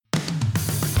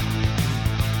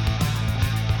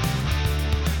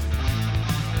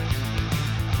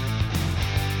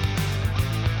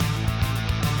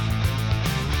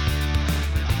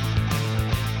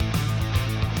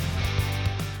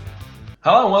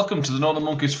Hello and welcome to the Northern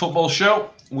Monkeys Football Show.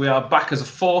 We are back as a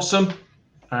foursome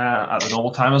at the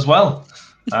normal time as well.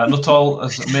 Nuttall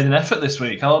has made an effort this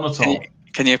week. Hello, Nuttall.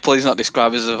 Can you please not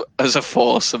describe us as a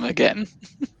foursome again?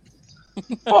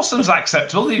 Foursome's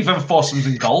acceptable. You've ever foursomes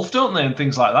in golf, don't they, and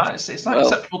things like that. It's an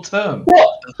acceptable term.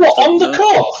 What on the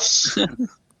course?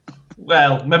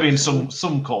 Well, maybe in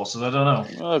some courses, I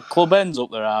don't know. Club ends up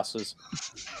their asses.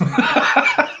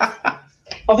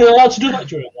 Are they allowed to do that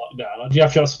during lockdown, or do you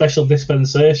have to have special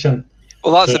dispensation?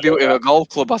 Well, that's the beauty of a golf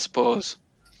club, I suppose.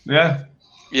 Yeah.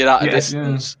 You're at a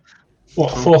distance.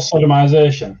 What, forced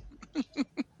sodomisation? I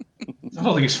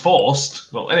don't think it's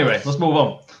forced. Well, anyway, let's move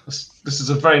on. This is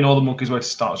a very Northern Monkeys way to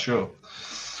start a show.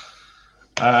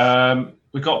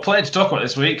 We've got plenty to talk about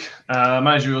this week.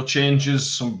 Managerial changes,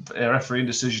 some refereeing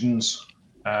decisions,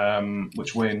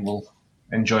 which Wayne will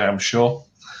enjoy, I'm sure.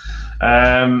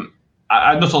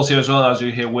 I'm not all here as well as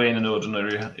you hear Wayne and Odin,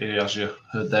 as you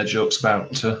heard their jokes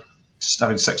about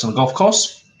having sex on the golf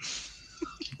course.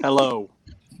 Hello.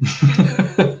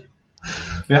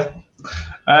 Yeah.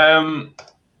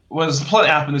 Well, there's plenty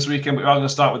happened this weekend, but we are going to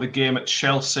start with a game at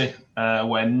Chelsea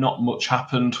where not much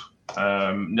happened.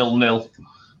 0-0.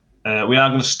 We are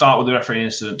going to start with the referee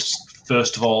incident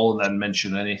first of all, and then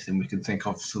mention anything we can think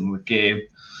of from the game.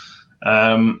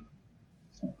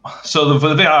 So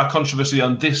the VAR controversy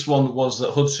on this one was that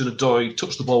Hudson-Odoi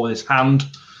touched the ball with his hand.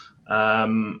 I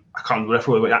can't remember the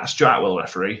referee, but that's Stuart Atwell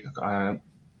referee.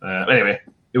 Anyway,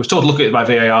 he was told to look at it by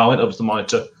VAR, went over to the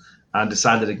monitor, and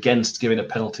decided against giving a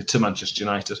penalty to Manchester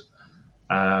United.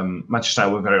 Manchester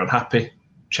United were very unhappy.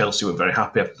 Chelsea were very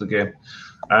happy after the game.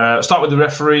 Start with the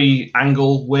referee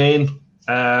angle. Wayne,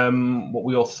 what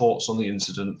were your thoughts on the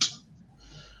incident?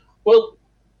 Well,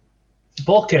 the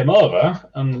ball came over,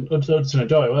 and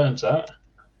Hudson-Odoi, weren't it?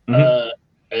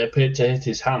 It appeared to hit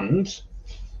his hand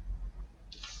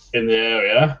in the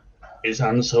area. His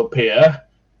hand's up here.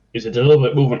 Is a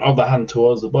deliberate movement of the hand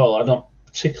towards the ball. I don't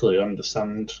particularly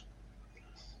understand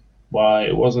why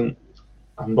it wasn't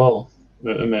handball.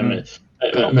 Maybe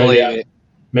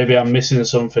I'm missing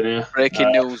something here.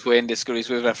 Breaking news: Wayne disagrees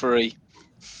with referee.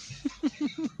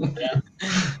 Yeah.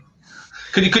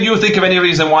 Could you think of any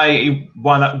reason why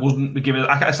that wouldn't be given?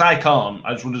 I can't.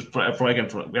 I just wonder,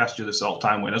 we asked you this all the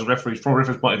time, Wayne, as a referee, from a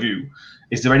referee's point of view,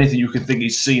 is there anything you can think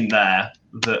he's seen there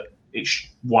that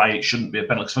why it shouldn't be a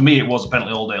penalty? 'Cause for me, it was a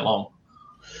penalty all day long.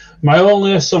 My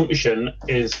only assumption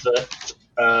is that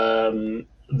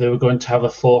they were going to have a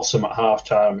foursome at half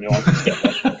time, and he wanted to get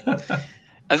one.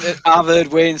 And I've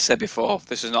heard Wayne say before,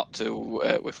 this is not to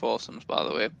with foursomes, by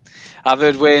the way. I've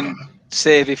heard Wayne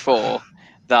say before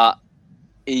that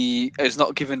he has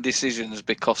not given decisions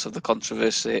because of the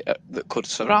controversy that could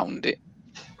surround it.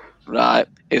 Right?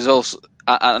 Is also,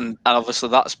 and obviously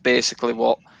that's basically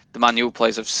what the Man U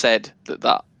players have said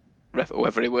that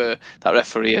whoever he were, that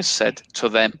referee has said to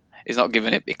them. He's not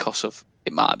giving it because of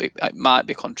it might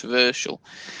be controversial.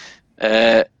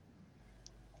 They're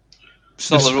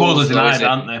supposedly denied,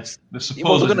 aren't they? They're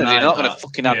supposedly denied. He's not going to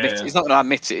fucking admit it. He's not going to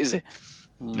admit it, is he?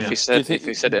 Yeah. If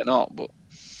he said it or not. But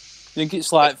I think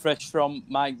it's like fresh from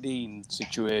Mike Dean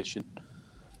situation.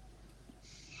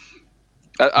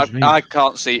 I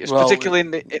can't see it,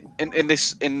 particularly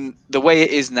in the way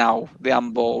it is now. The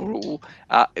handball rule,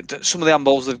 some of the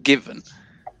handballs they've given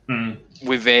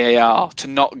with VAR to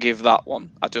not give that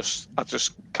one. I just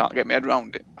can't get my head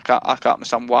around it. I can't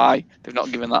understand why they've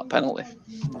not given that penalty.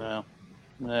 No,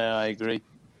 I agree.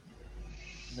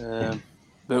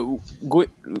 But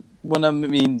when I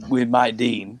mean with Mike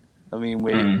Dean, I mean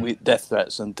with death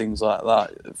threats and things like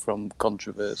that from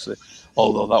controversy.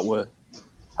 Although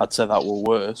I'd say that were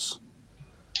worse.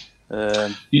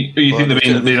 You think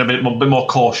they're being a bit more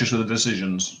cautious with the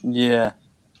decisions? Yeah,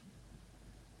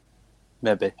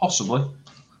 maybe. Possibly.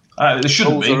 They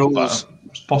shouldn't be. Rules.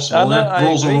 It's possible.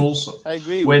 Rules are rules. I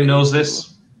agree. Wayne knows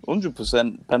this.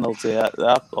 100% penalty. I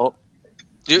thought.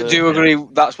 Do you agree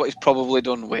that's what he's probably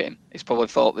done, Wayne? He's probably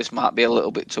thought this might be a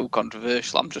little bit too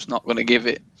controversial. I'm just not going to give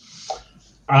it.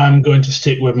 I'm going to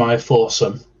stick with my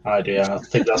foursome idea. I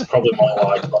think that's probably more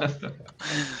likely.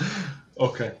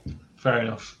 Okay, fair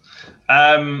enough.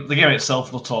 The game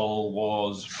itself, not all,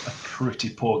 was a pretty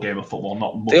poor game of football.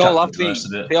 Not much. They all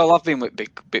have been with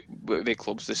big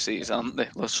clubs this season, haven't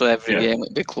they? So every game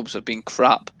with big clubs have been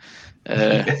crap.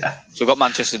 So we've got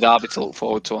Manchester Derby to look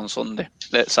forward to on Sunday.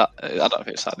 I don't know if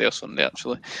it's Saturday or Sunday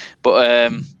actually, but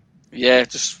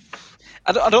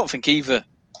I don't think either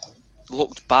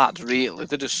looked bad really.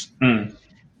 They just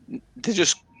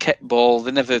kept ball.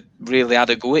 They never really had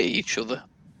a go at each other.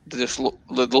 They just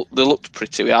looked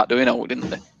pretty without doing it, didn't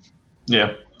they?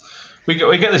 Yeah. We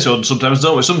get this on sometimes,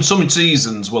 don't we? Some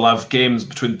seasons we'll have games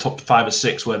between the top 5 or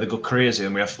 6 where they go crazy,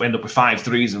 and we end up with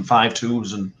 5-3s and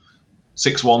 5-2s and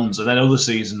 6-1s, and then other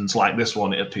seasons like this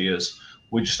one, it appears,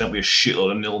 we just end up with a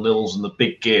shitload of 0-0s, and the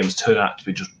big games turn out to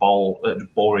be just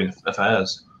boring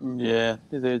affairs. Yeah,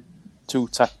 they're too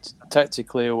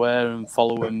tactically aware and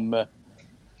following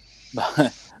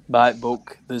by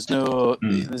book. There's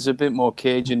a bit more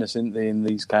caginess, isn't there, in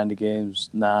these kind of games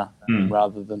now,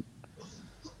 rather than.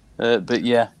 But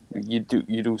yeah, you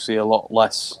do see a lot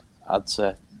less, I'd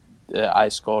say, high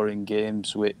scoring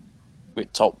games with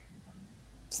top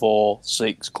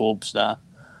 4-6 clubs now.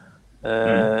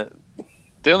 The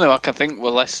only one I can think were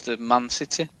Leicester, Man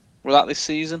City. Were that this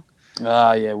season?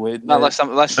 Ah, yeah, Leicester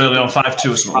early on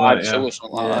 5-2 or something like that. 5-2 or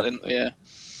something like that, didn't they?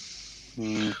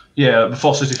 Yeah. Yeah,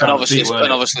 before City found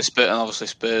obviously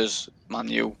Spurs, Man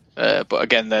U. But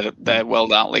again, they're well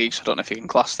down leagues. So I don't know if you can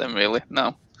class them really.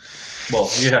 No. Well,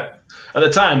 yeah. At the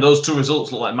time, those 2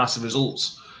 results look like massive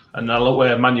results, and now look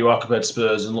where Man U are compared to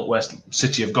Spurs, and look where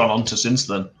City have gone on to since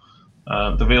then.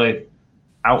 They're really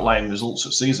outlying results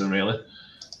of season, really.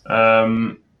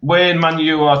 Wayne, Man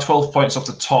U are 12 points off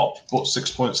the top, but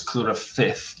 6 points clear of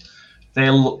 5th. They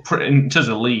look pretty, in terms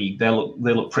of league, they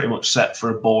look pretty much set for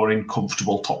a boring,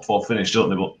 comfortable top 4 finish, don't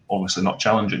they? But obviously not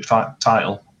challenging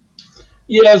title.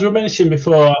 Yeah, as we mentioned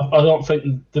before, I don't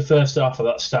think the first half of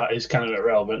that stat is kind of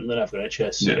irrelevant. They're never going to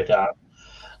chase it down.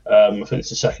 I think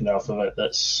it's the second half of it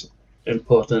that's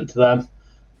important to them.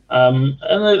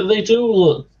 And they do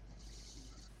look.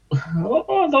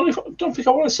 I don't think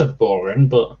I want to say boring,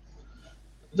 but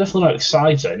definitely not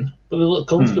exciting. But they look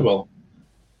comfortable,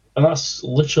 and that's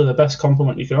literally the best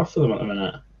compliment you can offer them at the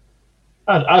minute.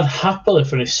 I'd happily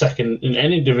finish second in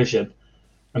any division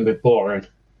and be boring.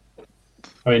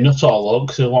 I mean, not all luck,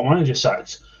 because they want manager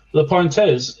sacked. But the point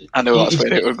is, I know that's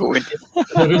where they were going.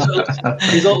 The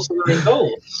results are in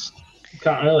goals.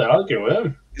 Can't really argue with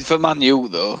them. For Man U,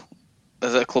 though,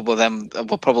 as a club of them,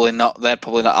 they're probably not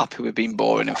happy with being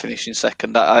boring and finishing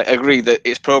second. I agree that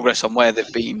it's progress on where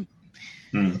they've been,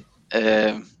 but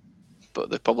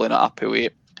they're probably not happy with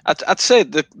it. I'd say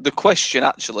the question,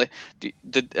 actually,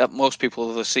 most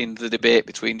people have seen the debate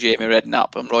between Jamie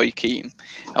Redknapp and Roy Keane.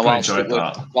 And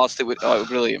whilst it was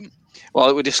brilliant, while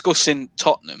it were discussing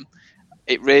Tottenham,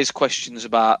 it raised questions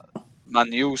about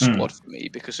Man U squad for me,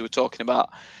 because they were talking about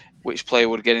which player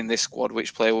would get in this squad,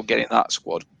 which player would get in that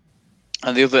squad.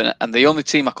 And the only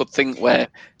team I could think where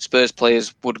Spurs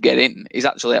players would get in is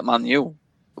actually at Man U,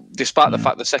 despite the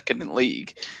fact they're second in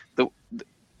league.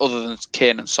 Other than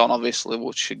Kane and Son, obviously,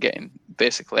 which should get in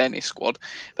basically any squad.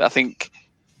 But I think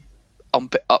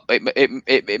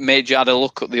it made you add a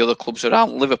look at the other clubs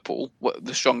around Liverpool,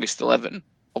 the strongest 11.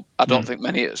 I don't think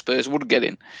many at Spurs would get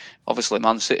in. Obviously,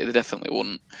 Man City, they definitely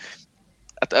wouldn't.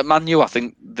 At Man U, I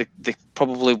think they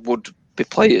probably would be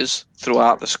players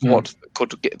throughout the squad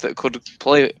that could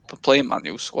play in Man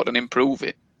U's squad and improve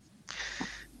it.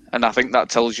 And I think that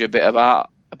tells you a bit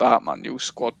about Man U's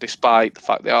squad, despite the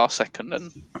fact they are second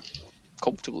and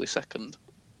comfortably second.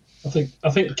 I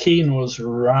think Keane was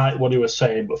right what he was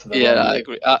saying, but for the I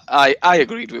agree. I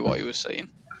agreed with what he was saying.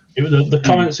 The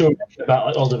comments he was making about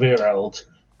like Alderweireld,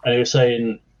 and he was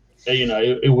saying,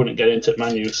 he wouldn't get into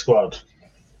Man U's squad.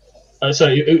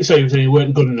 So he was saying he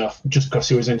weren't good enough just because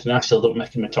he was international. Don't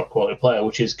make him a top quality player,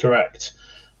 which is correct.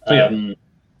 I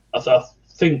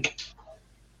think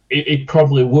he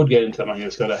probably would get into that Man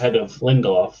U squad ahead of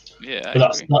Lindelof. Yeah,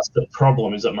 but that's the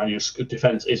problem, is that Man U's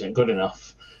defence isn't good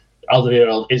enough.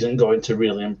 Alderweireld isn't going to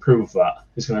really improve that.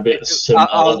 He's going to be at the similar.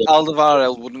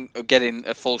 Alderweireld wouldn't get in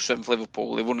a full strength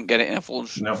Liverpool. He wouldn't get it in a full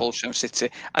strength City.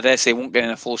 I dare say he won't get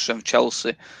in a full strength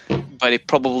Chelsea, but he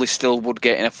probably still would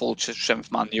get in a full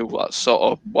strength Man U. That's sort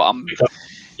of what I'm.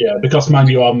 Because Man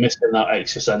U are missing that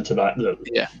extra centre back.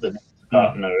 The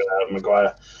partner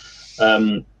Maguire.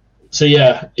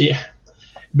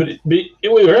 But we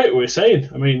were right. We were saying.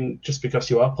 I mean, just because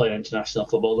you are playing international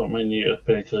football, don't mean you're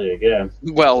playing clear game.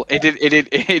 Well, he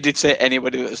did say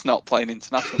anybody that's not playing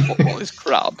international football is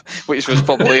crap, which was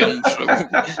probably untrue.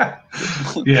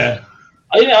 Yeah.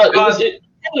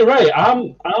 You're right.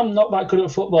 I'm not that good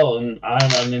at football, and I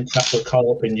haven't had an international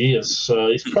call up in years,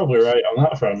 so he's probably right on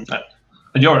that front.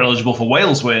 And you're eligible for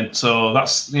Wales, Wayne. So that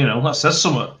says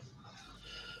something.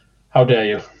 How dare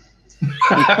you?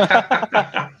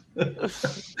 That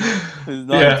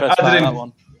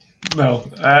one. No,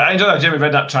 I enjoyed that Jamie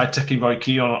Redknapp tried taking Roy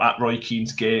Keane on at Roy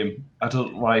Keane's game. I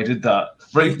don't know why he did that.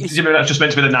 Jamie Redknapp's just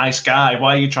meant to be the nice guy.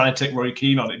 Why are you trying to take Roy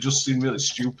Keane on? It just seemed really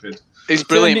stupid. He's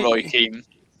brilliant, Roy Keane.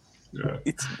 Yeah.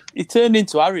 He turned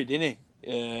into Harry, didn't he?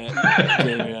 You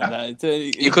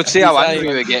could see how angry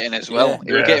we were getting as well.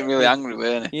 He was getting really angry,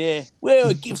 weren't he? Yeah. Well,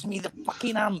 it gives me the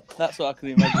fucking amp. That's what I can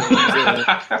imagine.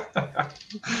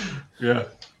 Yeah.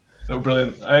 So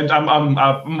brilliant. And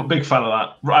I'm a big fan of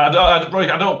that.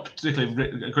 I don't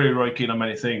particularly agree with Roy Keane on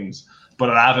many things, but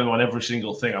I have him on every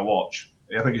single thing I watch.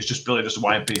 I think it's just brilliant just to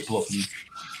wind people up, and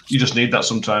you just need that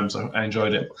sometimes. I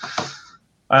enjoyed it.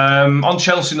 On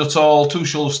Chelsea, not all.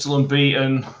 Tuchel's still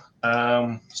unbeaten.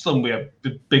 Still be a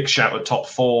big shout at top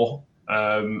 4.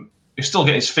 He's still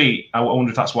getting his feet. I wonder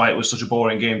if that's why it was such a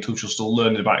boring game. Tuchel's still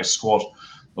learning about his squad,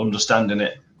 understanding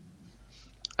it.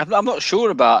 I'm not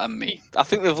sure about him, me. I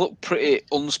think they've looked pretty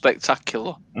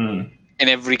unspectacular in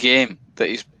every game that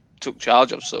he's took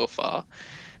charge of so far.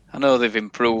 I know they've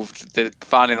improved. They're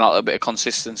finding that little bit of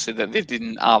consistency that they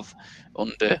didn't have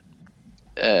under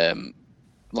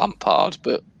Lampard,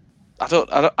 but I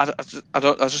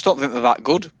just don't think they're that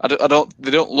good.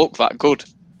 They don't look that good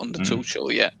under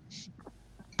Tuchel yet.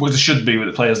 Well, they should be with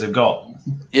the players they've got.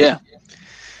 Yeah,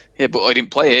 but I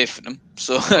didn't play for them,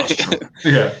 so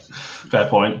yeah, fair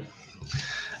point.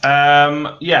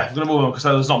 We're going to move on because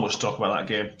there's not much to talk about that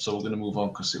game, so we're going to move on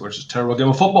because it was just a terrible game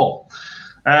of football.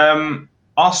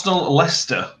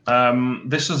 Arsenal-Leicester.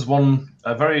 This is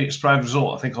a very surprise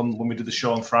result. I think when we did the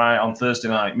show on Thursday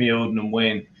night, me, Odin, and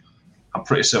Wayne, I'm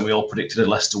pretty certain we all predicted a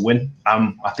Leicester win.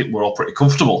 I think we're all pretty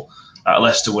comfortable at a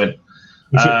Leicester win.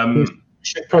 We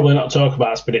should probably not talk about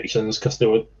his predictions because they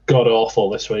were god awful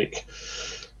this week.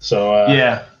 So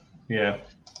yeah, we'll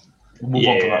move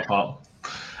on to that part.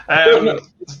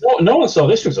 No one saw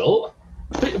this result.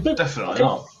 Definitely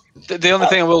not. The only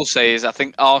thing I will say is I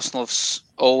think Arsenal have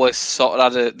always sort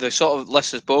of had they're sort of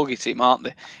Leicester's bogey team, aren't they?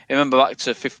 I remember back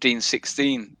to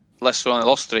 15-16, Leicester only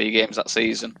lost 3 games that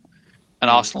season, and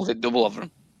Arsenal did double over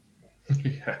them.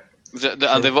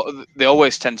 And they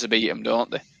always tend to beat them,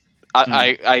 don't they?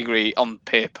 I agree. On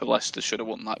paper, Leicester should have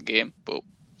won that game, but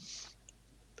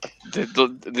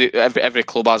every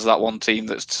club has that one team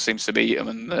that seems to beat them,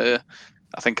 and I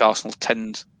think Arsenal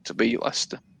tend to beat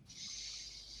Leicester.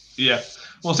 Yeah.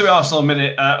 We'll see with Arsenal in a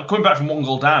minute. Coming back from 1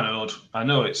 goal down, I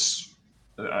know Leicester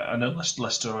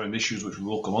are in issues which we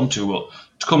will come on to, but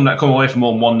to come away from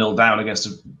 1-0 down against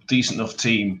a decent enough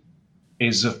team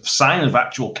is a sign of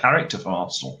actual character for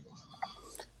Arsenal.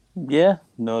 Yeah,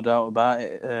 no doubt about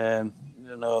it.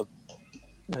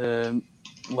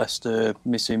 Leicester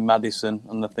missing Maddison,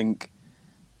 and I think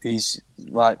he's,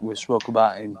 like we spoke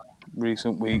about in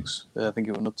recent weeks, I think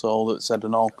it was Nuttall that said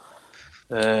and all,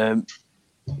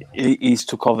 he's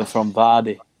took over from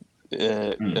Vardy,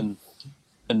 and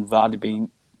Vardy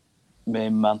being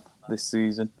main man this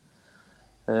season.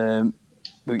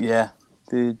 But yeah,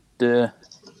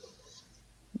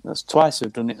 that's twice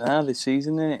they've done it now this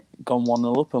season, isn't it? Gone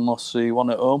 1-0 up and lost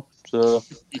 3-1 at home. So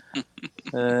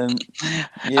I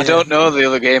don't know the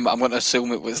other game, but I'm going to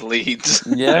assume it was Leeds.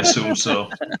 Yeah, I assume so.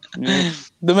 Yeah.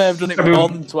 They may have done it more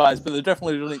than twice, but they've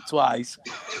definitely done it twice.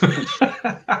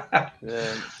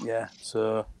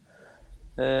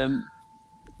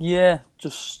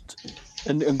 Just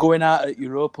and going out at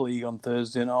Europa League on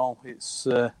Thursday and all, it's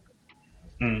a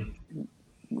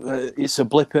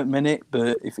blip at minute,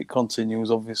 but if it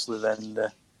continues, obviously, then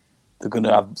they're going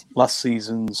to have last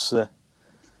season's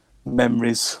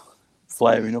memories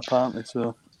flaring up, aren't they?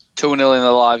 So 2-0 in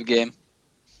a live game.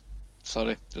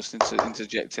 Sorry, just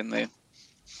interjecting there.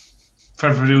 For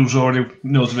everybody who's already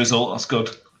knows the result, that's good.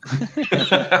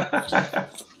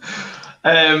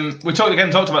 We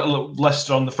talked about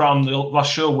Leicester on the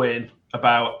last show, Wayne,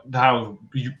 about how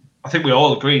I think we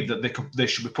all agreed that they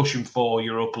should be pushing for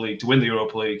Europa League to win the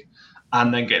Europa League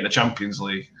and then get in the Champions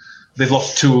League. They've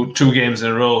lost two games in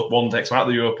a row. One takes them out of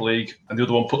the Europa League, and the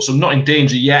other one puts them not in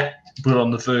danger yet, but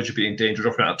on the verge of being in danger,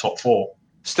 dropping out of top 4.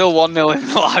 Still 1-0 in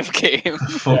the live game.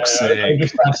 For fuck's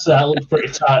sake. That looks pretty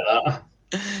tight, that.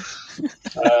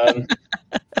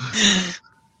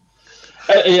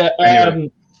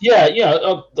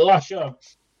 The last show,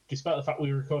 despite the fact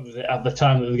we recorded it at the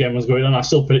time that the game was going on, I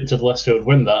still predicted Leicester would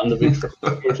win that, and they've been screwed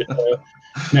the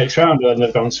next round, and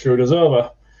they've gone and screwed us over.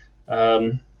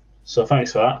 So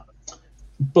thanks for that.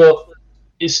 But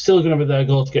it's still going to be their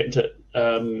goal to get into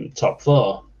top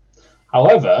 4.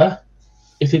 However,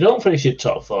 if they don't finish at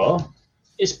top 4,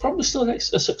 it's probably still a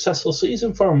successful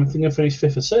season for them if they can finish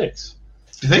 5th or 6th.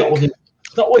 Do you think?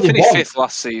 They finished 5th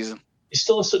last season. It's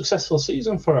still a successful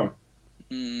season for them.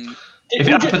 If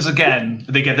it happens again,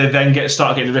 they then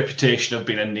start getting the reputation of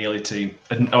being a nearly team,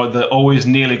 or they're always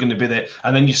nearly going to be there,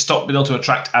 and then you stop being able to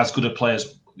attract as good a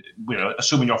players.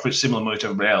 Assuming you offer similar money to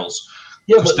everybody else,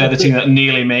 because they're the team that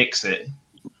nearly makes it.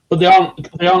 But they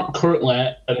aren't currently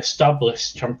an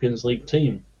established Champions League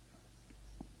team.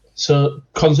 So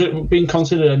being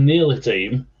considered a nearly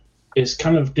team is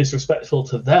kind of disrespectful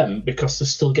to them because they're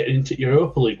still getting into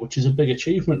Europa League, which is a big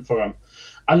achievement for them.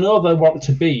 I know they want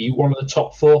to be one of the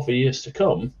top 4 for years to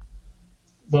come,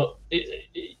 but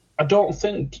I don't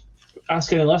think,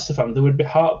 ask any Leicester fan, they would be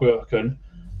heartbroken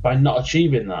by not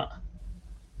achieving that.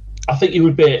 I think you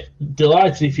would be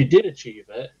delighted if you did achieve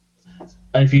it,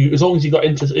 and if you, as long as you got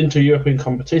into European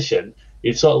competition,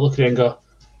 you'd sort of look at it and go,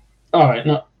 all right,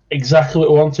 not exactly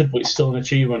what we wanted, but it's still an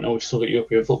achievement, and we've still got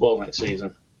European football next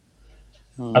season.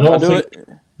 I don't think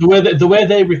the way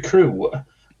they recruit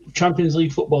Champions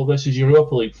League football versus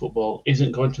Europa League football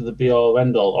isn't going to the be all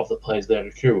end all of the players they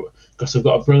recruit, because they've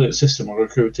got a brilliant system of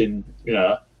recruiting.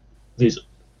 These.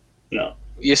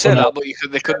 You say that, but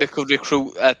they could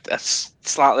recruit a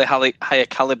slightly higher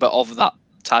caliber of that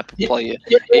type of player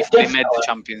if they made the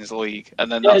Champions League,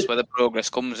 and then that's where the progress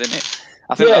comes in it.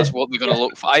 I think that's what they're going to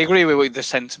look for. I agree with the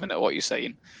sentiment of what you're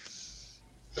saying.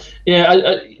 Yeah,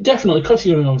 I definitely, because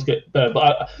you're going to always get better,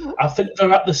 but I think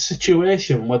they're at the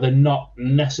situation where they're not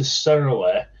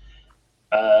necessarily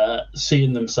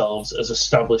seeing themselves as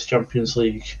established Champions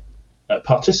League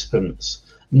participants.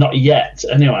 Not yet,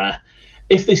 anyway.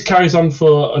 If this carries on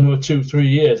for another 2-3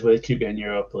 years where they keep getting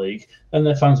Europa League, then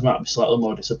their fans might be slightly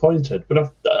more disappointed.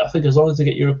 But I think as long as they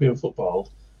get European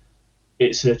football,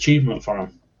 it's an achievement for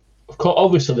them. Of course,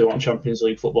 obviously they want Champions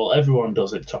League football. Everyone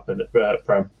does it top end at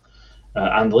Prem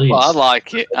and Leeds. Well, I'd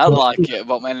like it,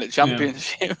 but men at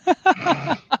Championship.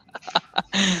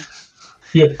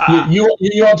 You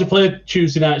want to play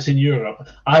Tuesday nights in Europe.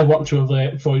 I want to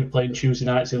avoid playing Tuesday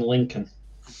nights in Lincoln.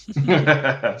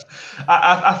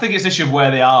 I think it's an issue of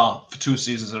where they are for 2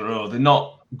 seasons in a row.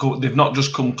 They've not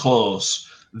just come close.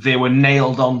 They were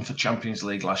nailed on for Champions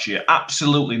League last year,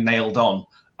 absolutely nailed on,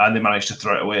 and they managed to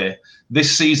throw it away.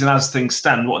 This season, as things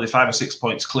stand, what are they, 5 or 6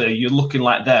 points clear? You're looking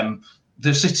like them.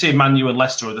 The City, Man U, and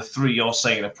Leicester are the 3 you're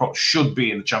saying should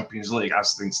be in the Champions League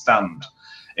as things stand.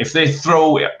 If they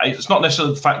throw, it's not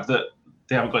necessarily the fact that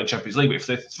they haven't got a Champions League, but if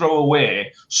they throw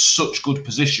away such good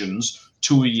positions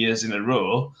 2 years in a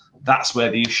row, that's where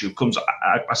the issue comes.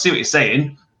 I see what you're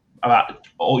saying about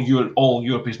all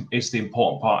Europe is the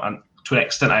important part, and to an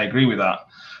extent I agree with that.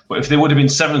 But if they would have been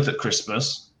 7th at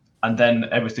Christmas and then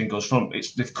everything goes from,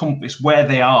 it's where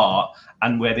they are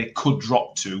and where they could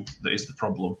drop to that is the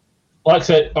problem. Like I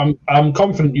said, I'm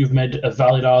confident you've made a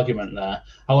valid argument there.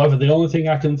 However, the only thing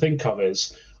I can think of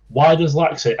is, why does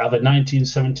Laxey have a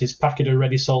 1970s packet of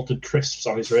ready salted crisps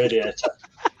on his radiator?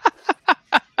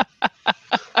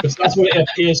 Because that's what it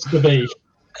appears to be.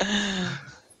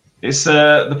 It's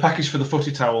the package for the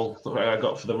footy towel that I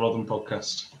got for the Rotherham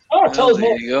podcast. Oh, tell us more.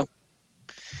 There you go.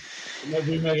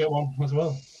 Maybe we may get one as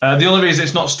well. The only reason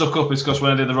it's not stuck up is because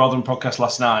when I did the Rotherham podcast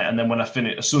last night, and then when as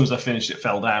soon as I finished, it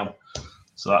fell down.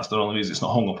 So that's the only reason it's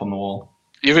not hung up on the wall.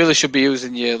 You really should be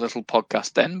using your little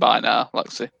podcast den by now,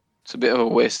 Lexi. It's a bit of a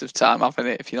waste of time having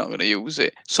it if you're not going to use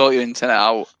it. Sort your internet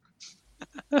out.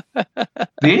 The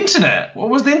internet? What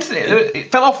was the internet?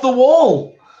 It fell off the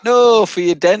wall. No, for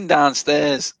your den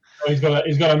downstairs. Oh, he's got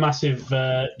a massive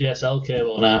DSL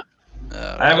cable now.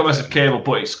 I have got a massive cable,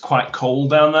 but it's quite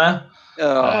cold down there.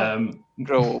 Oh,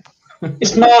 grow up.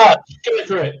 It's March. Give it a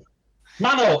grip.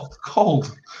 Man up. It's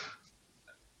cold.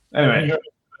 Anyway.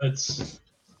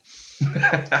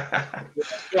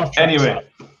 Anyway.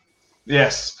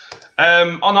 Yes.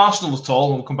 On Arsenal's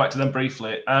toll, we'll come back to them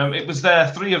briefly. It was their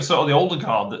 3 of sort of the older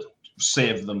guard that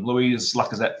saved them. Luiz,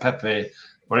 Lacazette, Pepe,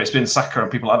 where it's been Saka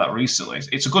and people like that recently.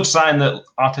 It's a good sign that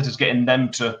Arteta's getting them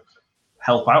to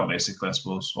help out, basically, I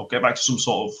suppose, or get back to some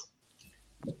sort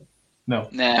of... No.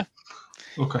 Nah.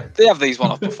 Okay. They have these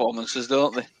one-off performances,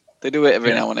 don't they? They do it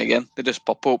every now and again. They just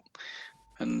pop up,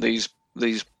 and these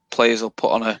players will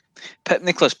put on a...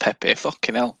 Nicolas Pepe,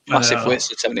 fucking hell. Massive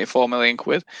waste of 74 million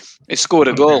quid. He scored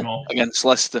a goal against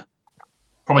Leicester.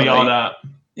 Probably all that.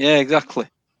 Yeah, exactly.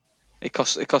 It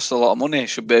costs a lot of money. It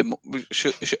should be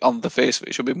on the face of it.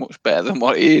 It should be much better than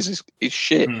what he is. He's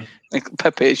shit.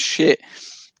 Pepe is shit.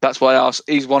 That's why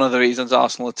he's one of the reasons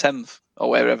Arsenal are 10th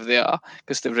or wherever they are,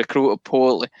 because they've recruited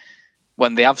poorly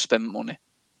when they have spent money.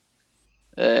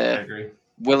 I agree.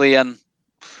 Willian,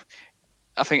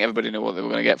 I think everybody knew what they were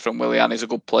going to get from Willian. He's a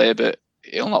good player, but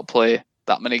he'll not play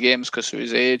that many games because of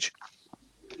his age.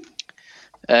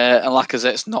 And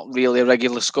Lacazette's not really a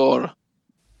regular scorer.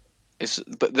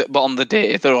 But on the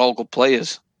day, they're all good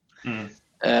players.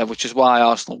 Which is why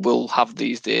Arsenal will have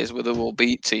these days where they will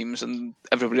beat teams and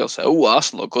everybody will say, oh,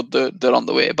 Arsenal are good, they're on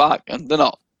the way back. And they're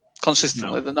not.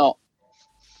 Consistently, they're not.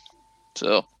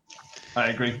 So, I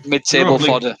agree. Mid-table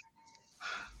fodder.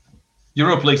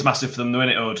 Europa League's massive for them, though,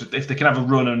 isn't it? If they can have a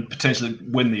run and potentially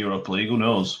win the Europa League, who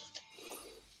knows?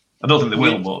 I don't think they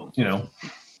will, but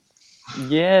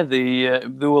Yeah, they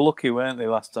were lucky, weren't they,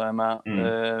 last time out?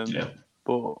 Yeah.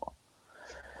 But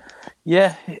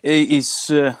yeah,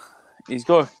 he's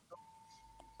got a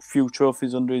few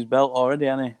trophies under his belt already,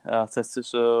 hasn't he, Arteta?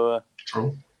 So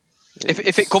True.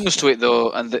 If it comes to it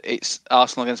though, and it's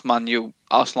Arsenal against Man U,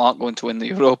 Arsenal aren't going to win the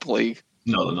Europa League.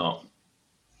 No, they're not.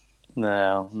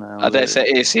 No. I dare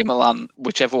say AC Milan,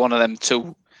 whichever one of them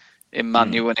two in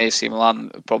Man U and AC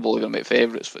Milan, are probably going to be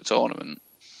favourites for the tournament.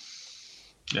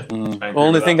 Yeah.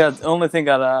 Only thing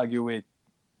I'd argue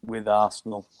with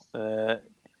Arsenal, they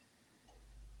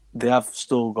have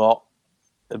still got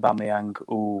Aubameyang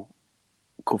who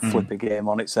could flip a game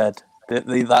on its head.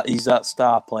 He's that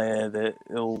star player that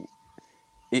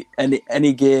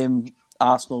any game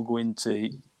Arsenal go into,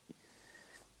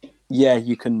 yeah,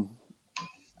 you can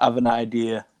have an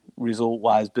idea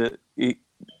result-wise, but he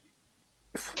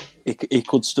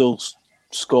could still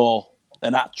score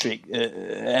an hat-trick at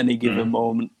any given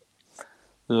moment.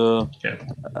 So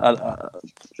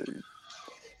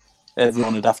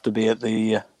everyone would have to be at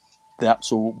the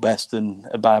absolute best, and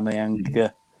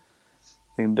Aubameyang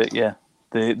thing. But yeah,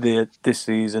 they this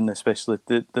season especially,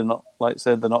 they're not, like I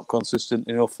said, they're not consistent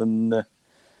enough, and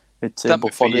it's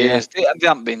for years. They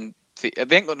haven't been. They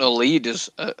ain't got no leaders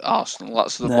at Arsenal.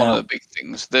 That's one of the big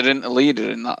things. There isn't a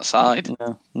leader in that side.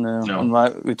 No. And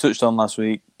like we touched on last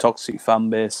week, toxic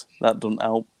fan base, that doesn't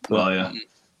help.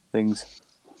 Things.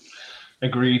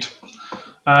 Agreed.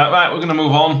 Right, we're going to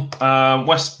move on.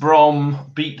 West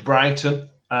Brom beat Brighton.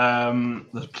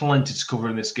 There's plenty to cover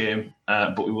in this game,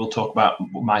 but we will talk about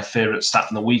my favourite stat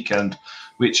from the weekend,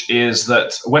 which is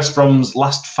that West Brom's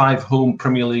last 5 home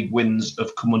Premier League wins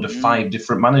have come under 5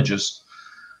 different managers.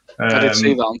 I did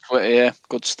see that on Twitter, yeah.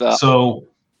 Good start. So,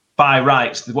 by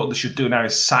rights, what they should do now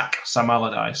is sack Sam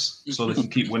Allardyce so they can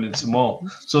keep winning some more.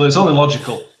 So it's only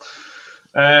logical.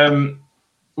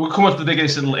 We'll come on to the big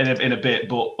incident in a bit,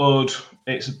 but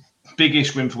it's a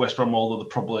big-ish win for West Brom, although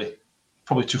they're probably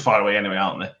too far away anyway,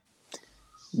 aren't they?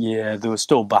 Yeah, they were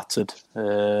still battered.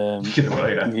 You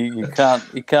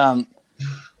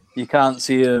can't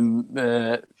see them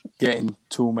getting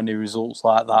too many results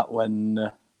like that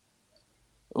when.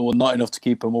 Well, not enough to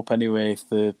keep them up anyway if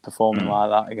they're performing like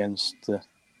that against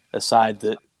a side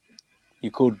that you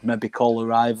could maybe call a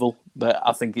rival. But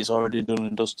I think it's already done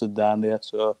and dusted down there.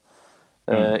 So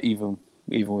even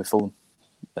with Fulham,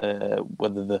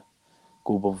 whether they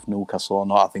go above Newcastle or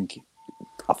not, I think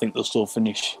they'll still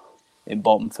finish in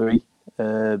bottom 3.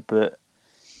 But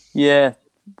yeah,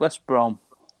 West Brom.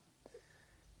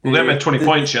 Well, they haven't had 20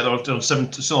 points yet. They're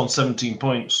still on 17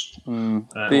 points.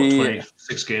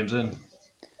 26 games in.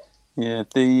 Yeah,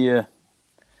 the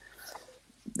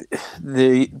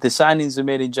signings they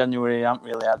made in January haven't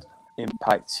really had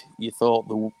impact. You thought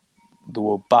they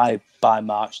were by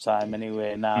March time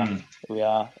anyway. Now we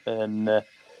are, and I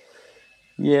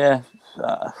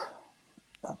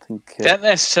think they haven't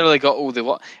necessarily got all they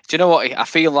want. Do you know what? I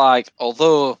feel like,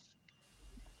 although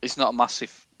he's not a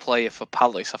massive player for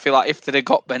Palace, I feel like if they'd have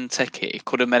got Benteke, it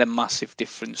could have made a massive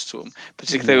difference to them,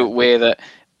 particularly the way that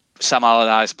Sam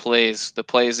Allardyce plays, the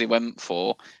players he went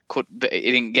for, but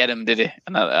he didn't get them, did he?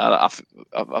 And I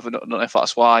don't know if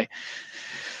that's why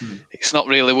it's not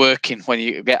really working when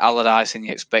you get Allardyce and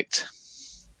you expect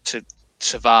to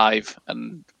survive.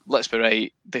 And let's be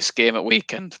right, this game at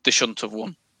weekend, they shouldn't have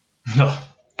won. No.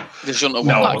 They shouldn't have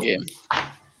won that game.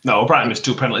 No, Brighton missed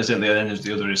 2 penalties in the end of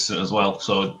the other instant as well.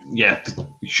 So, yeah,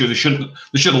 they should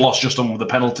have lost just on the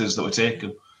penalties that were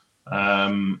taken.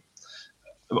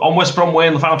 On West Brom way,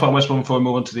 and the final point on West Brom before we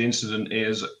move on to the incident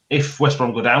is when West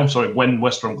Brom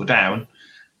go down,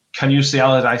 can you see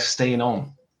Allardyce staying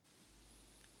on?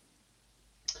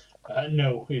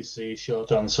 No, is the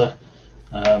short answer.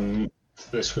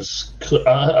 This was,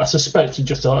 I suspect,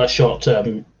 just a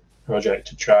short-term project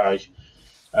to try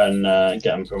and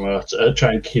get him promoted,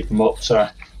 try and keep him up. So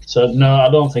no, I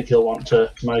don't think he'll want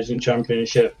to manage the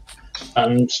Championship,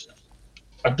 and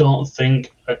I don't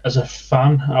think, as a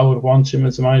fan, I would want him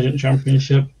as a management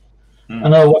Championship. I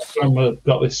know West Brom have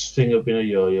got this thing of being a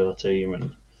yo-yo team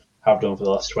and have done for the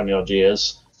last 20 odd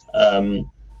years.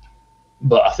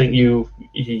 But I think you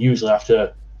usually have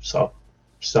to sort of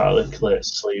start the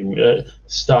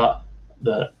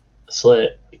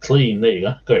slate clean. There you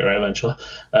go, got it right eventually.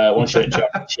 Once you're in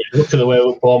Championship, look at the way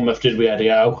Bournemouth did with Eddie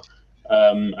Howe,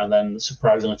 and then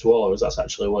surprisingly to all of us, that's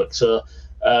actually worked. So.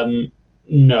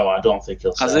 No, I don't think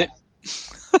he'll. Has it?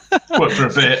 Worked for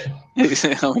a bit.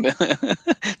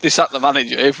 They sacked the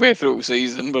manager halfway through the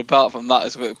season, but apart from that,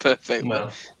 it's worked perfect. Well.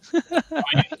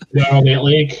 Where are they at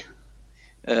league?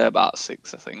 About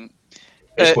 6, I think.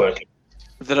 It's working.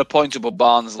 They're appointable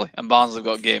Barnsley, and Barnsley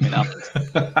got game in hand.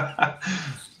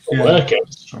 Working.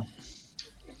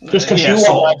 Just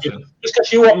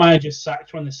because you want managers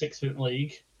sacked when they're 6th in the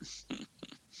league.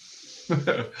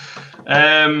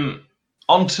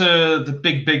 On to the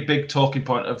big talking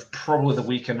point of probably the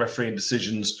weekend refereeing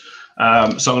decisions. So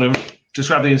I'm going to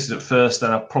describe the incident first,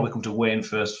 then I'll probably come to Wayne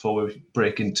first before we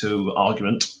break into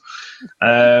argument.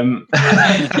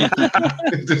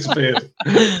 Disappeared.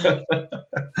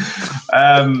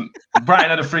 Brighton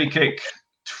had a free kick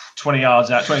 20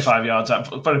 yards out, 25 yards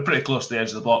out, pretty close to the edge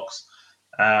of the box.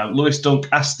 Lewis Dunk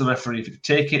asked the referee if he could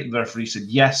take it. The referee said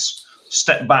yes,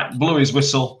 stepped back, blew his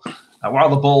whistle. While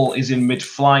the ball is in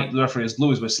mid-flight, the referee has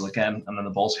blew his whistle again, and then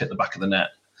the ball's hit the back of the net.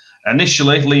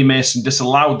 Initially, Lee Mason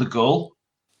disallowed the goal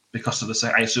because of the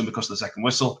second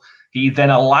whistle. He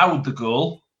then allowed the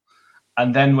goal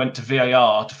and then went to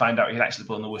VAR to find out he'd actually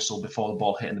blown the whistle before the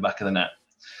ball hit in the back of the net.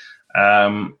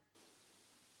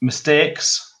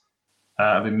 Mistakes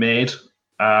have been made.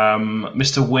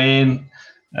 Mr. Wayne,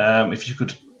 if you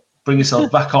could bring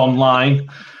yourself back online,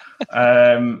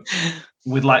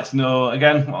 we'd like to know,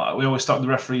 again, we always start with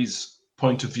the referee's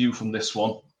point of view from this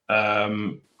one.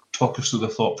 Talk us through the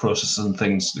thought process and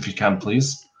things, if you can,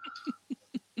 please.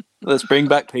 Let's bring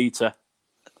back Peter.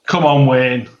 Come on,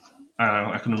 Wayne.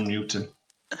 I can unmute him.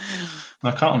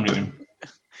 I can't unmute him.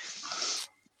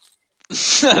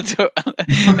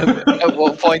 At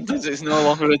what point is it no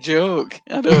longer a joke?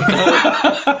 I don't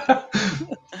know.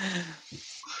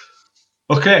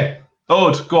 Okay.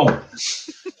 Ode, go on.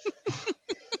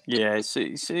 Yeah, it's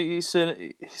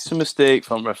a mistake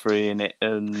from refereeing it,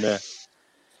 and it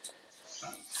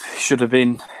should have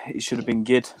been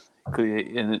Gid,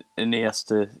 and he has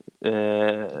to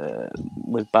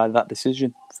live by that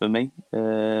decision for me.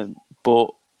 But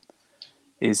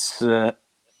it's I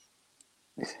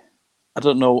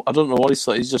don't know what he's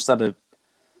thought. He's just had a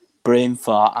brain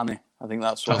fart, hasn't he? I think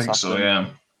that's what's happened. So, yeah.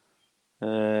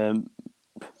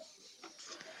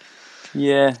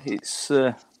 Yeah, it's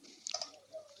you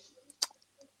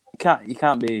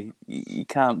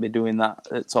can't be doing that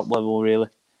at top level, really,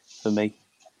 for me.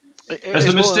 Has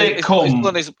the mistake come?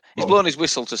 He's blown his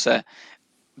whistle to say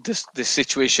this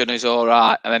situation is all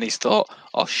right, and then he's thought,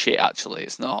 oh shit, actually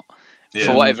it's not,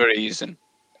 for whatever reason.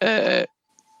 I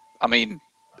mean,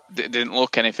 didn't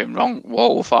look anything wrong.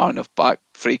 Wall far enough back,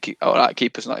 free kick. All right,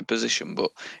 keeper's not in position,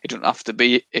 but it doesn't have to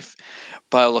be. If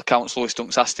by all accounts, Lewis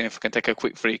Dunk's asked him if I can take a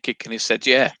quick free kick, and he said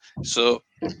yeah. So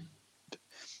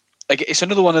it's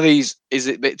another one of these. Is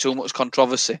it a bit too much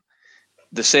controversy?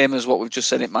 The same as what we've just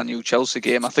said in Man U Chelsea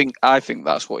game. I think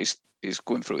that's what he's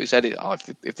going through his head.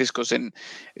 If this goes in,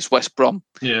 it's West Brom.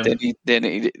 Yeah. Then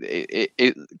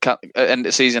it can't end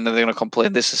the season, and they're going to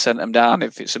complain this has sent them down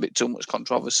if it's a bit too much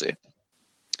controversy.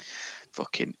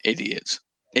 Fucking idiots.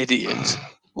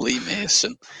 Lee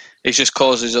Mason. He's just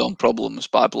caused his own problems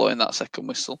by blowing that second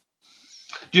whistle.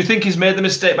 Do you think he's made the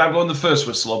mistake by blowing the first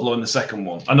whistle or blowing the second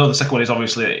one? I know the second one is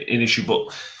obviously an issue, but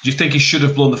do you think he should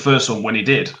have blown the first one when he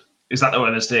did? Is that the way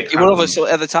the mistake happened? Obviously,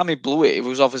 at the time he blew it, he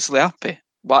was obviously happy.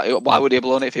 Why would he have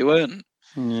blown it if he weren't?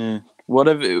 Yeah.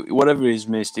 Whatever he's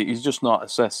missed, he's just not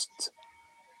assessed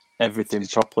everything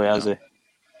properly, has he?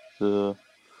 So,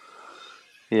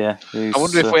 yeah. I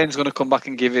wonder if Wayne's going to come back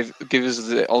and give us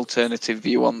the alternative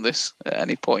view on this at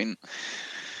any point.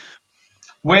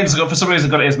 Wayne's for some reason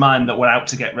got it in his mind that we're out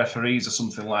to get referees or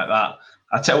something like that.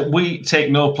 We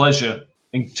take no pleasure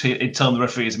in telling the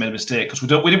referee he's made a mistake, because we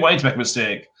didn't want him to make a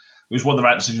mistake. It was one of the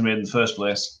right decisions made in the first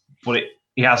place, but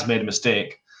he has made a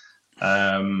mistake.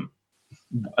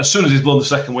 As soon as he's blown the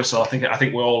second whistle, I think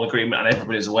we're all in agreement and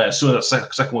everybody's aware. As soon as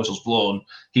that second whistle's blown,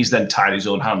 he's then tied his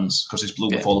own hands because he's blew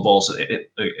before the ball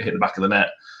hit the back of the net.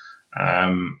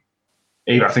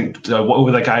 I think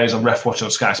whatever the guy is on ref watching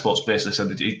on Sky Sports basically said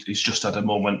that he's just had a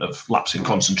moment of lapse in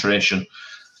concentration.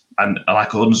 And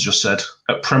like Huns just said,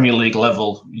 at Premier League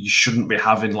level, you shouldn't be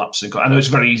having lapse in. I know it's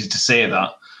very easy to say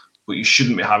that, but you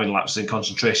shouldn't be having lapse in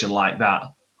concentration like that.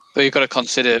 But you've got to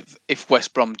consider, if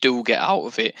West Brom do get out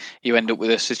of it, you end up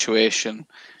with a situation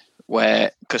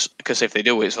where, because if they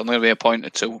do, it's only going to be a point or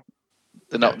two.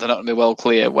 They're not going to be well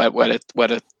clear where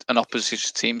an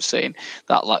opposition team's saying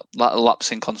that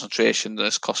lapse in concentration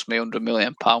has cost me £100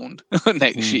 million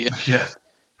next year.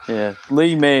 Yeah.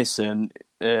 Lee Mason,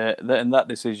 and that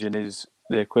decision is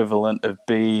the equivalent of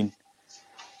being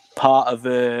part of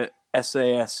a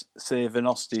SAS save an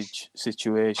hostage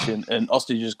situation, and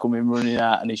hostages coming running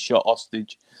out and he's shot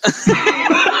hostage.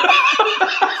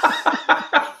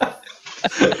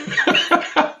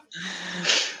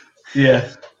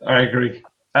 Yeah, I agree.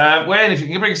 Wayne, if you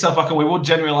can bring yourself back on, we would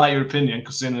genuinely like your opinion,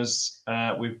 because soon as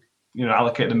we've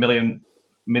allocated £1 million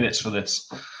minutes for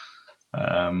this.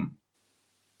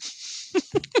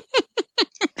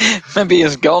 Maybe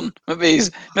he's gone. Maybe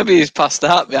he's passed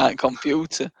out behind a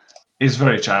computer. He's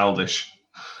very childish.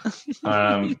 It's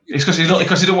because he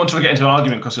don't want to get into an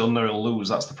argument because he'll know he'll lose.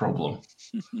 That's the problem.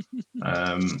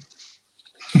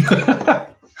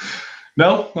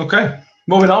 No, okay.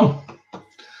 Moving on.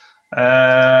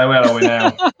 Where are we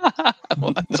now? Sorry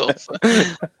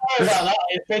about that.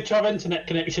 It's a bit of internet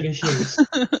connection issues.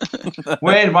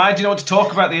 Wayne, why do you not want to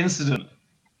talk about the incident?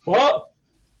 What?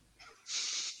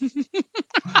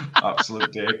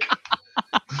 Absolute dick.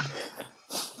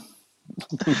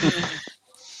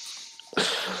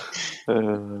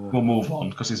 We'll move on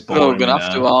because it's boring. We're going to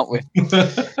have to, aren't we?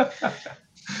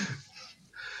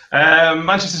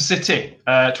 Manchester City,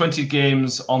 20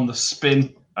 games on the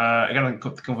spin. Again, I think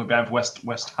come from behind for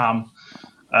West Ham.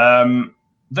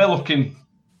 They're looking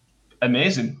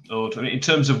amazing, in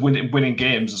terms of winning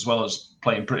games as well as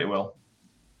playing pretty well.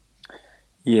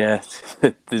 Yeah,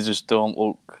 they just don't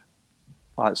look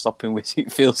like stopping.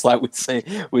 It feels like we say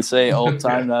it all the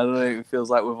time now. I don't know. It feels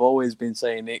like we've always been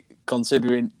saying it,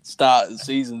 considering start of the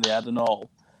season they had and all.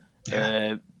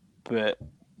 Yeah. But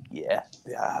yeah,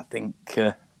 I think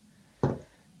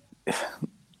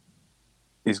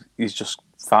he's just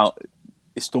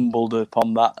he stumbled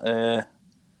upon that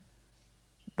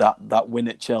win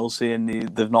at Chelsea, and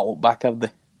they've not looked back, have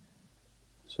they?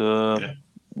 So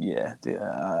yeah,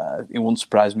 it wouldn't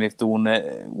surprise me if they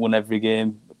won every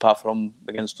game apart from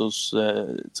against us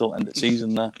till the end of the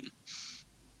season. There,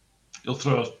 he'll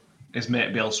throw his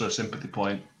mate Bielsa a sympathy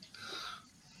point.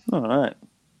 All right,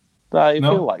 how you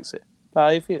feel like it? How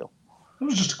you feel? It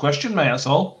was just a question, mate. That's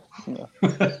all. Yeah.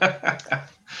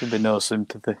 There'll be no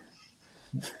sympathy.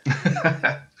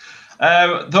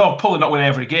 They'll probably not win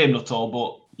every game, not all,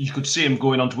 but you could see him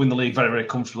going on to win the league very, very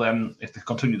comfortably. And if they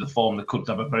continue the form, they could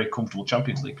have a very comfortable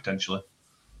Champions League potentially.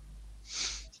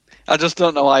 I just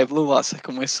don't know why I blew that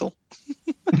second whistle.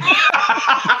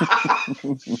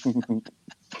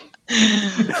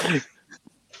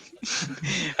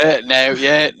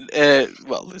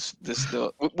 Well, there's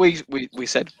no. We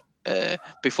said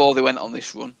before they went on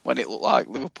this run, when it looked like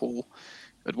Liverpool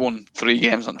had won 3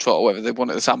 games on trot or whatever they won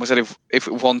at the time, we said if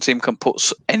one team can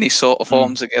put any sort of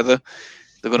form together,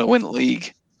 they're going to win the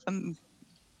league. And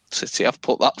City have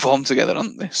put that form together,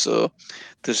 haven't they? So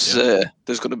there's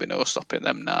going to be no stopping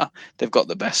them now. They've got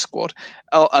the best squad.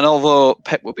 And although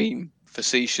Pep were being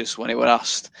facetious when he were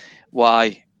asked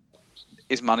why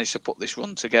he's managed to put this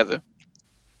run together,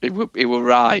 he were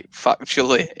right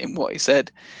factually in what he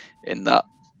said, in that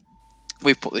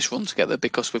we've put this run together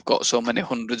because we've got so many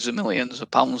hundreds of millions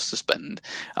of pounds to spend,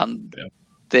 and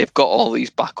they've got all these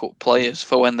backup players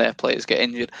for when their players get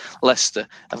injured. Leicester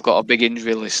have got a big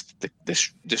injury list.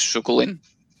 They're struggling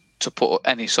to put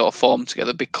any sort of form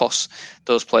together because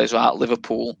those players are at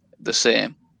Liverpool the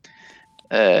same.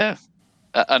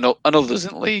 And others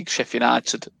in the league, Sheffield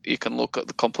United, you can look at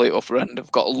the complete upper end,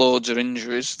 have got loads of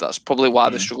injuries. That's probably why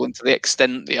they're struggling to the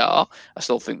extent they are. I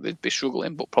still think they'd be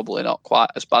struggling, but probably not quite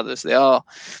as bad as they are.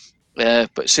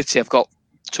 But City have got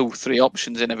 2-3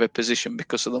 options in every position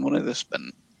because of the money they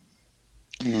spent.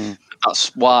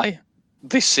 That's why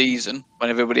this season, when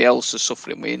everybody else is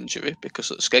suffering with injury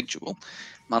because of the schedule,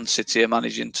 Man City are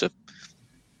managing to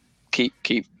keep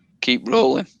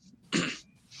rolling.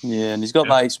 Yeah, and he's got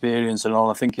that experience and all.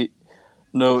 I think it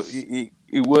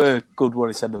were good what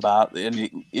he said about it, and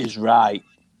he is right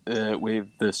with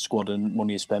the squad and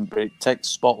money spent, but it takes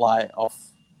the spotlight off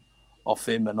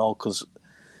him and all, because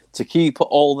to keep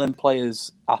all them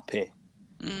players happy,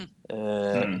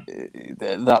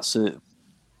 that's an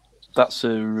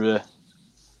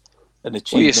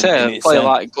achievement. Well, you say a player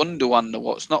like Gundogan,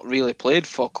 what's not really played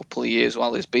for a couple of years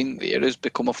while he's been there, has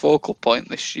become a focal point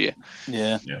this year.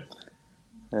 Yeah.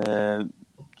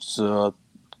 So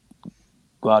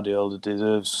Guardiola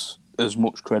deserves as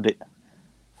much credit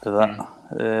for that.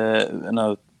 I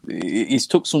know he's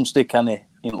took some stick, hasn't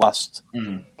he, in last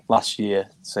year,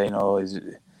 saying, he's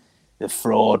a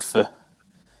fraud for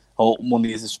all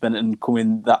money he's spent and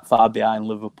coming that far behind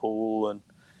Liverpool. And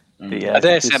I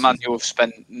dare say Man U have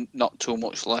spent not too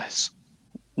much less.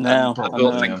 No, I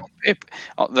don't think on paper,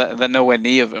 they're nowhere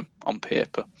near them on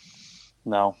paper.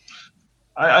 No.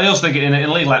 I also think in a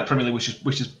league like Premier League,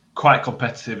 which is quite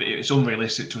competitive, it's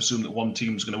unrealistic to assume that one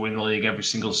team's going to win the league every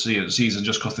single season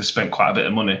just because they spent quite a bit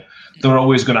of money. They're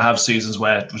always going to have seasons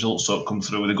where results don't come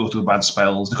through, they go through bad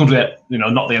spells. They come to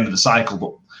not the end of the cycle,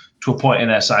 but to a point in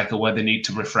their cycle where they need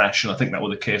to refresh. And I think that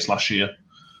was the case last year.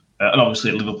 And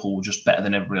obviously Liverpool were just better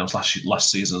than everybody else last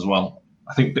season as well.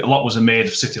 I think a lot was made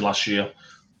of City last year,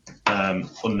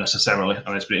 unnecessarily,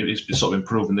 and it's been sort of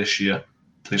improving this year.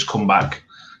 his comeback.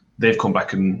 They've come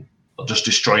back and just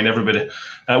destroying everybody.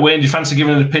 Wayne, do you fancy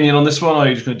giving an opinion on this one, or are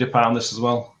you just going to dip out on this as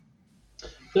well?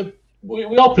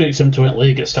 We all predict them to win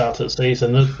league at the start of the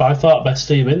season. They're by far best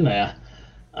team in there.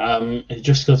 It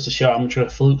just goes to show how much of a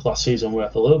fluke last season were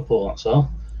for Liverpool, that's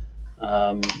all.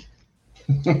 The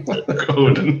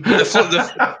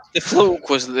fluke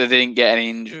was that they didn't get any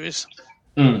injuries.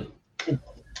 Mm.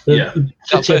 That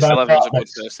first 11 was a good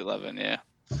first 11, yeah.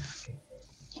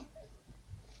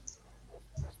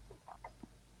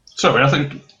 Sorry, I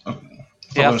think...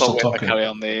 I thought we were carry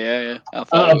on there. Yeah.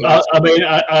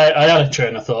 I had a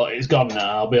train of thought. It's gone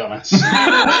now, I'll be honest.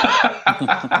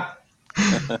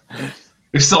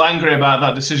 He's still angry about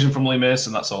that decision from Lee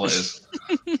Mason, that's all it is.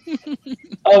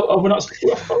 We're not.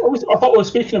 I thought we were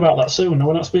speaking about that soon. No,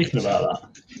 we're not speaking about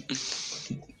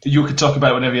that. You could talk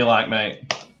about it whenever you like,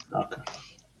 mate. Okay.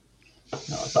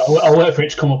 No, I'll wait for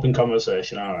it to come up in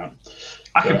conversation, all right.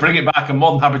 I can bring it back. I'm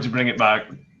more than happy to bring it back.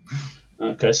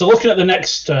 Okay, so looking at the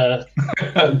next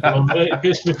it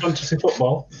goes to the fantasy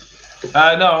football. No,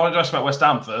 I want to ask about West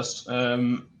Ham first.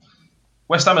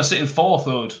 West Ham are sitting fourth,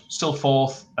 Ode, still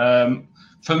fourth.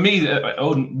 For me,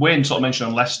 Wayne sort of mentioned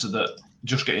on Leicester that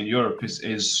just getting Europe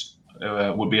is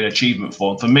would be an achievement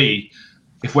for them. For me,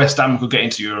 if West Ham could get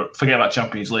into Europe, forget about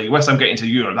Champions League, West Ham get into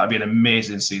Europe, that'd be an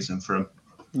amazing season for them.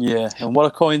 Yeah, and what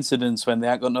a coincidence when they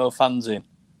ain't got no fans in.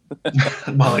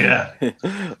 Well, yeah.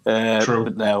 True.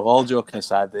 But no, all joking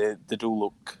aside, they do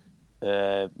look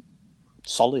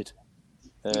solid.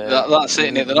 That's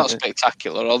it, they're not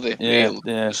spectacular, are they? Yeah,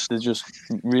 they're just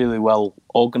really well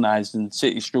organised, and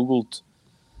City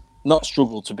not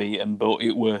struggled to beat them, but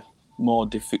it were more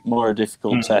a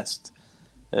difficult test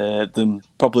than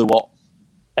probably what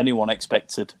anyone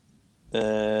expected.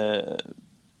 They're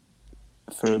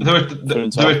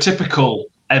a typical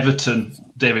Everton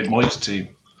David Moyes team.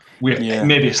 With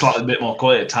maybe a slightly bit more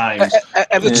quality at times.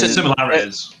 Everton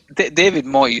similarities. David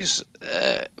Moyes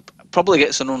probably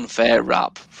gets an unfair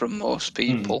rap from most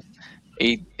people.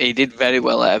 He did very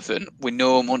well at Everton with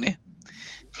no money.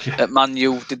 Yeah. At Man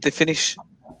U, did they finish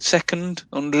second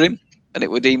under him? And it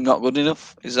would deem not good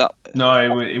enough? Is that?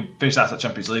 No, he finished out of the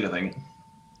Champions League, I think.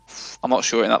 I'm not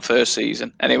sure in that first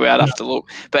season. Anyway, I'd have to look.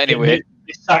 But anyway,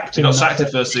 he sacked him. Got sacked the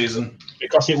first season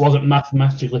because it wasn't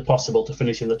mathematically possible to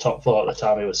finish in the top four at the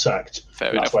time he was sacked.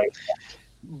 Fair enough.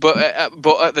 But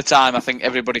at the time, I think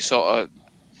everybody sort of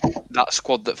that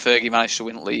squad that Fergie managed to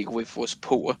win the league with was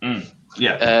poor.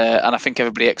 Yeah, and I think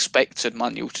everybody expected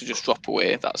Man U to just drop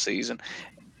away that season.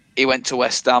 He went to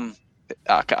West Ham.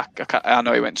 I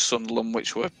know he went to Sunderland,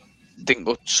 which didn't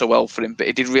go so well for him, but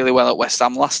he did really well at West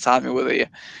Ham last time he was there.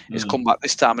 He's come back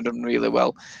this time and done really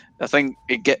well. I think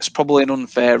it gets probably an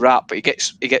unfair rap, but he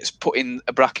gets put in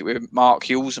a bracket with Mark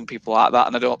Hughes and people like that,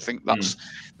 and I don't think that's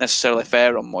necessarily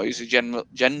fair on Moyes, who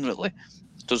generally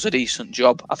does a decent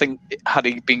job. I think had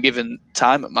he been given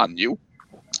time at Man U,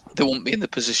 they wouldn't be in the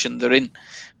position they're in,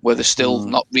 where they're still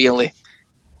not really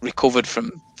recovered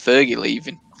from Fergie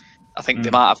leaving. I think they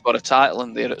might have got a title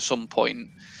in there at some point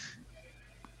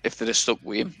if they'd have stuck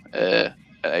with him.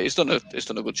 He's done a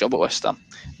good job at West Ham.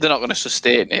 They're not going to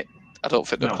sustain it. I don't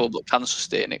think they're a club that can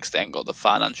sustain it because they ain't got the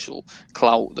financial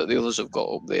clout that the others have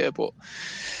got up there. But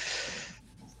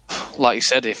like you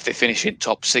said, if they finish in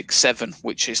top 6, 7,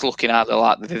 which is looking either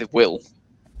like they will,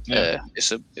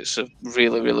 it's a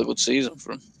really, really good season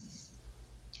for them.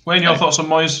 Wayne, your thoughts on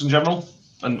Moyes in general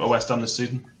and West Ham this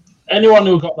season? Anyone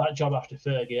who got that job after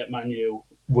Fergie at Man U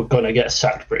were going to get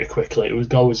sacked pretty quickly. It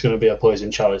was always going to be a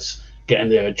poison chalice getting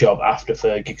their job after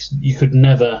Fergie. You could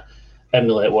never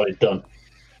emulate what he'd done.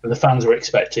 And the fans were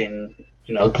expecting,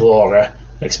 glory,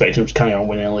 expecting him to carry on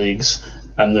winning leagues.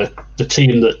 And the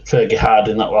team that Fergie had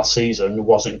in that last season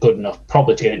wasn't good enough,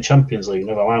 probably to get in Champions League,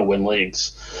 never mind win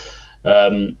leagues.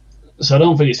 So I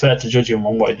don't think it's fair to judge him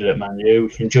on what he did at Man U. You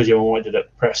can judge him on what he did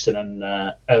at Preston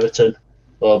and Everton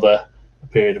over a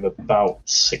period of about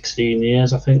 16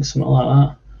 years, I think, something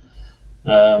like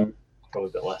that. Probably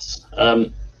a bit less.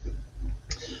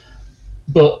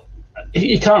 But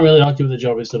you can't really argue with the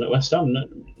job he's done at West Ham.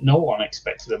 No one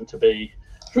expected him to be...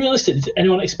 Realistic, did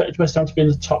anyone expect West Ham to be in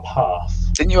the top half?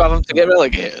 Didn't you have them to get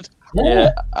relegated?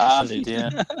 Yeah, I did,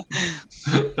 yeah.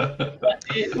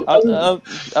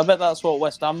 I bet that's what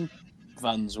West Ham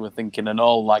fans were thinking and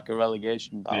all, like a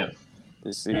relegation battle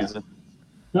this season.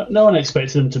 No one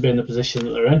expected them to be in the position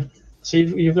that they're in. So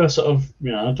you've got to sort of,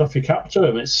 doff your cap to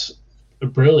him. It's a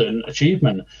brilliant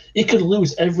achievement. He could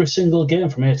lose every single game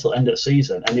from here till end of the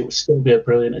season, and it would still be a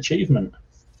brilliant achievement.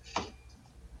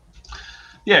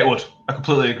 Yeah, it would. I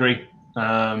completely agree.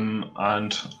 and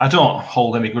I don't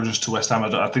hold any grudges to West Ham.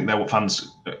 I think their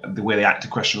fans, the way they act, are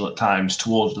questionable at times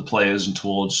towards the players and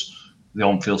towards the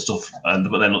on-field stuff,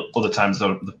 but then other times they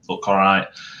look all right.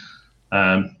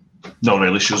 No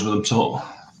real issues with them, so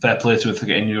fair play to them for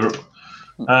getting Europe.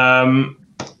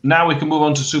 Now we can move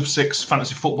on to Super 6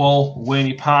 Fantasy Football.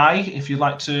 Wayne Pie, if you'd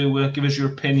like to give us your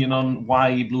opinion on why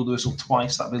you blew the whistle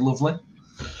twice, that'd be lovely.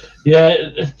 Yeah,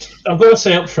 I've got to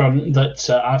say up front that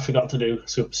I forgot to do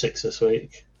Super 6 this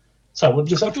week. So what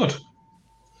did you say? Good.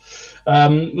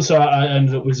 So I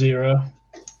ended up with 0,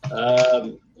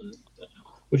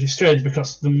 which is strange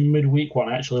because the midweek one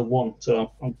I actually won,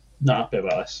 so I'm not happy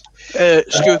about this.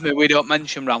 Excuse me, we don't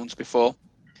mention rounds before.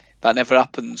 That never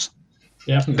happens.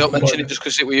 Yeah, Don't mention it just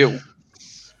because it was you.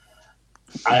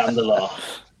 I am the law.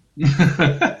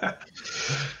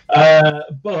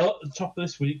 But top of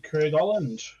this week, Craig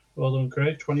Holland. Well done,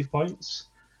 Craig. 20 points.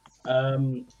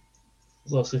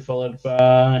 Closely followed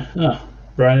by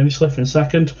Brian Emsliff in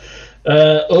second.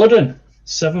 Odin,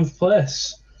 7th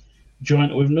place.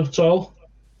 Joint with Nuttall,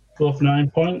 both 9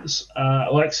 points.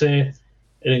 Alexei, it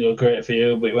didn't go great for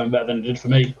you, but it went better than it did for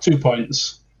me. 2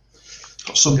 points.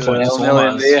 Got some points.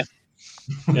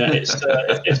 Yeah, it's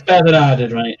better than I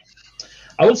did, mate.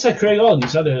 I would say Craig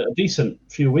Holland's had a decent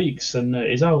few weeks, and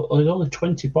he's only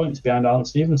 20 points behind Alan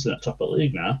Stevenson at top of the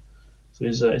league now. So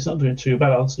he's not doing too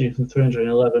bad. Alan Stevenson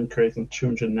 311, Craig from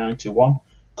 291.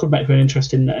 Could make for an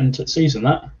interesting end to the season,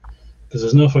 that, because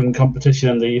there's no fucking competition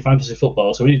in the fantasy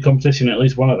football, so we need competition in at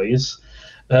least one of these.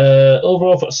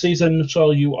 Overall for the season,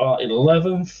 so you are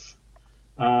 11th.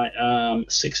 I am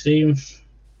 16th.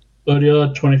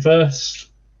 Odio 21st.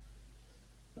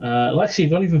 Lexi,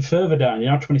 you've gone even further down.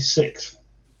 You're now 26th.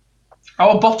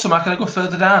 Our bottom, how can I go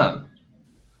further down?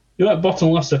 You were at bottom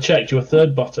last I checked. You were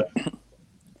third bottom.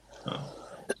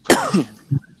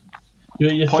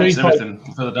 You're points 3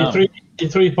 anything further down. You're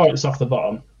 3 points off the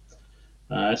bottom.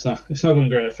 It's not going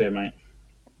great for you, mate.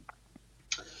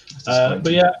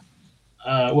 But yeah,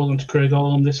 welcome to Craig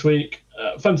Holland this week.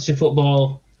 Fantasy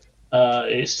football,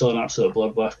 it's still an absolute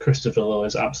bloodbath. Christopher Lowe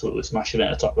is absolutely smashing it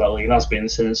at the top of that league and has been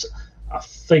since, I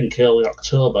think, early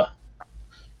October,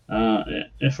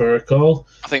 if I recall.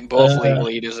 I think both league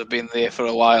leaders have been there for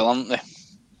a while, haven't they?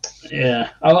 Yeah.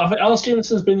 I think Alan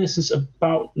Stevenson's been there since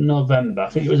about November. I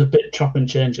think it was a bit chop and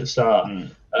change at the start,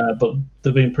 but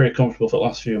they've been pretty comfortable for the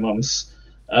last few months.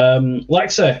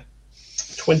 Lexi,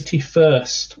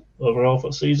 21st overall for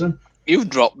the season. You've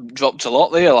dropped a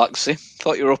lot there, Lexi.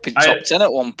 Thought you were up in top 10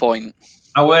 at one point.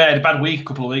 I had a bad week a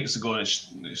couple of weeks ago. I'm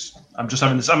just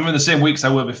having I'm in the same weeks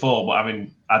I were before, but I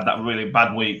had that really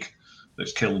bad week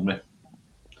that's killed me.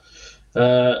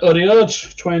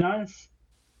 Odioj, 29th.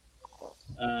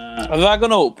 Have I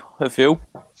gone up a few?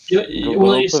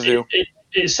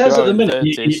 It says at the minute.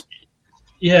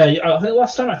 I think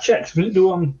last time I checked, we didn't do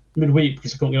one midweek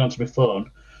because I couldn't get onto my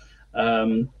phone.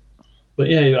 But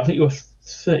yeah, I think you were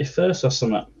 31st or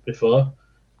something before.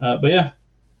 But yeah,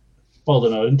 well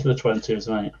done, into the 20s,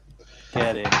 mate.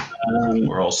 Get it.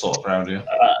 We're all sort of around here.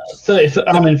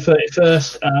 I'm in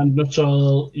 31st, and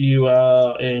Nuttall, you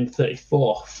are in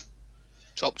 34th.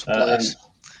 Top to place.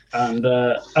 And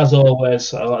as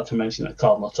always, I like to mention that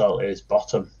Carl Nuttall is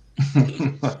bottom.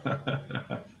 We're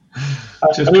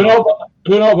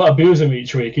not about abuse him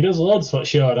each week. He does loads for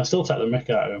sure, and I still take the mick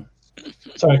out of him.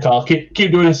 Sorry, Carl. Keep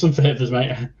doing us some favours,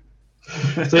 mate.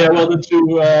 So yeah, well done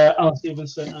to Alan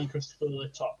Stevenson and Christopher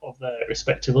Lee, top of their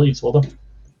respective leagues. Well done.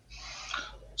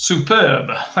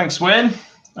 Superb. Thanks, Wayne.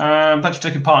 Thanks for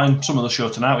taking part in some of the show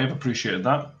tonight. We've appreciated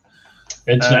that.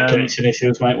 Internet connection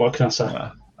issues, mate. What can I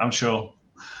say? I'm sure.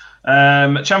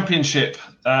 Championship.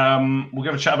 We'll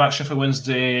give a chat about Sheffield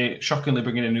Wednesday shockingly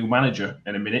bringing a new manager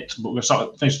in a minute, but we're going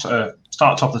to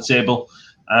start top of the table.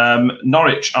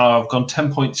 Norwich have gone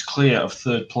 10 points clear of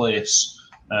third place.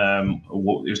 It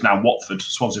was now Watford.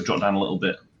 Swansea have dropped down a little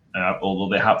bit, although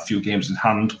they have a few games in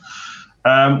hand.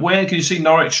 Wayne, can you see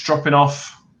Norwich dropping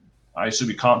off? I assume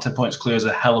you can't. 10 points clear is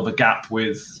a hell of a gap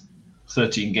with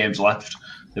 13 games left.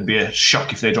 It'd be a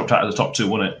shock if they dropped out of the top two,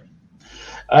 wouldn't it?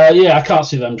 Yeah, I can't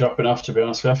see them dropping off, to be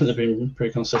honest. I think they've been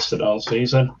pretty consistent all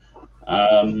season.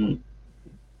 Are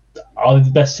they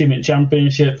the best team in the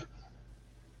Championship?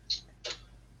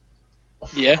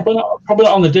 Yeah. Probably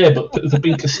not on the day, but they've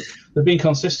been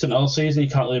consistent all season. You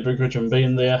can't really begrudge them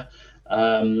being there.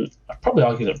 I'd probably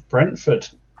argue that Brentford,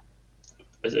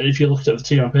 if you looked at the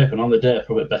team on paper and on the day,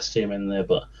 probably the best team in there,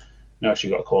 but now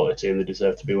you've got a quality team, they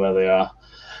deserve to be where they are.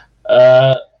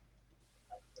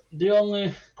 The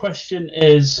only question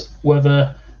is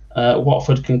whether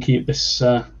Watford can keep this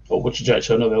upward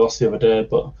trajectory. I know they lost the other day,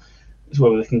 but it's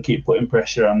whether they can keep putting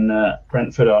pressure on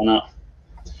Brentford or not.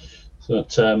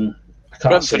 But I can't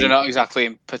Brentford see. are not exactly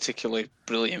in particularly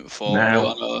brilliant form.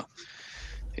 No. No.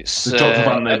 It's They talked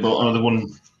about it, but another one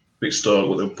big start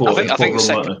with the I think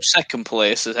second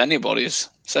place is anybody's.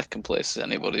 Second place is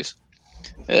anybody's.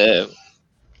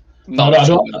 Not I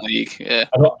don't. league. Yeah.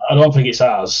 I don't think it's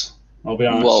ours. I'll be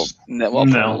honest. Well,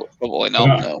 No. probably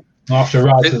not. No. After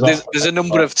There's a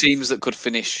number of teams that could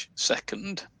finish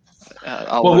second.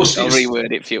 I'll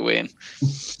reword it for you, Wayne.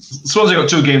 Swansea got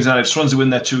 2 games now. If Swansea win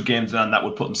their 2 games, then that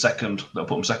would put them second. That'll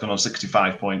put them second on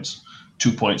 65 points,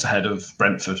 2 points ahead of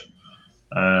Brentford.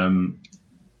 But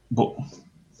it'll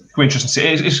be interesting to see.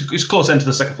 It's close end to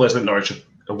the second place. I think Norwich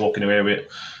are walking away with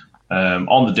it.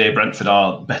 On the day, Brentford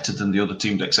are better than the other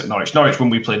teams except Norwich. Norwich, when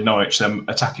we played Norwich, their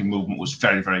attacking movement was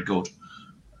very, very good.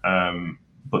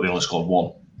 But they only scored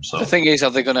 1. So the thing is,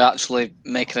 are they going to actually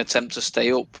make an attempt to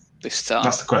stay up this time?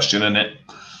 That's the question, isn't it?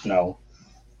 No.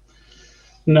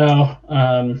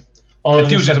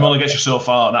 Enthusiasm only gets you so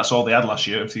far, and that's all they had last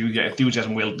year. If you get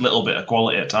enthusiasm with a little bit of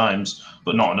quality at times,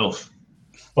 but not enough.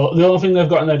 Well, the only thing they've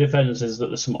got in their defence is that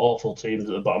there's some awful teams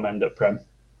at the bottom end of Prem.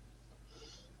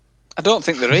 I don't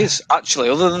think there is, actually,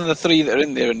 other than the 3 that are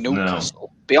in there in Newcastle. No.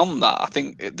 Beyond that, I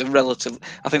think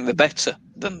they're better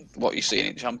than what you're seeing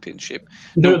in Championship.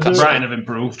 Brighton have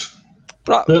improved.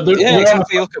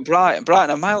 Exactly. Look at Brighton. Brighton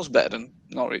are miles better than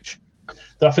Norwich.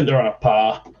 I think they're on a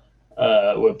par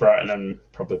with Brighton and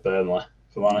probably Burnley,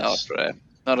 if I'm honest.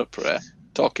 Not a prayer.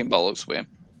 Talking bollocks with him.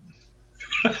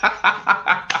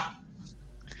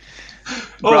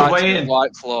 Brighton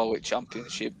White Floor with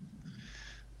Championship.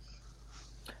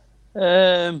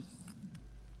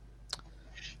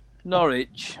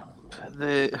 Norwich,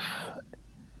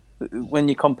 when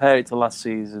you compare it to last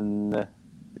season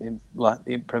in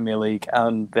Premier League,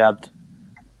 and they had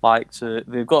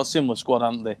they've got a similar squad,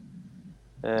 haven't they?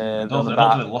 I don't think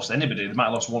they've lost anybody. They might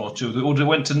have lost 1 or 2. They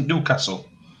went to Newcastle.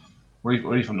 Where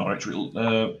are you from, Norwich?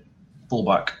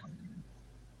 Fullback.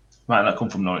 Might not come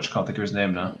from Norwich. Can't think of his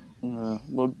name now.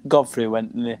 Well, Godfrey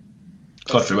went, didn't he?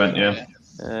 Godfrey went, yeah.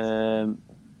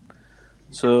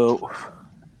 So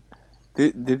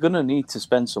they're going to need to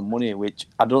spend some money, which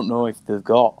I don't know if they've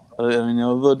got. I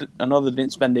know they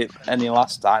didn't spend it any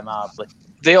last time, hardly.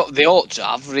 They ought to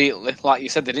have, really. Like you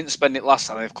said, they didn't spend it last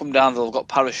time. They've come down, they've got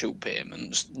parachute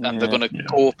payments, and they're going to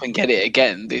go up and get it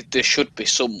again. There should be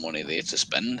some money there to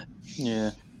spend.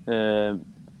 Yeah. They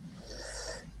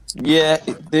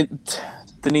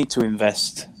need to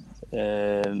invest.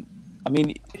 Is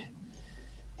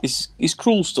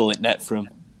Krul still in net for them?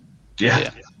 Yeah.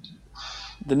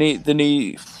 They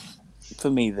need. For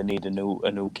me, they need a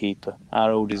new keeper.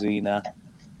 How old is he now?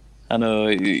 I know.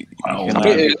 I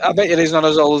bet he's not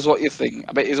as old as what you think.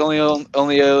 I bet he's only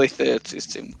early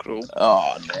 30s, Tim Krul.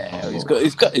 Oh no,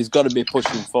 he's got to be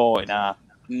pushing 40 now.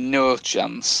 No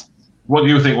chance. What do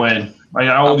you think, Wayne?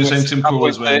 How old are you saying Tim Krul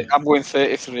is, Wayne? I'm going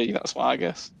 33. That's my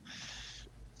guess.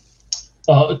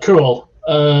 Krul,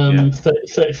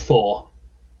 34.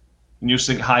 And you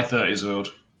think high 30s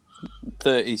old?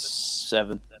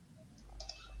 37.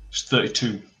 It's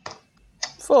 32.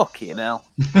 Fucking hell.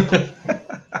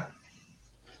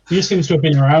 He seems to have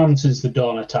been around since the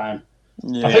dawn of time.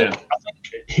 Yeah. I think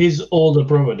his older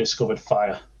brother discovered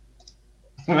fire.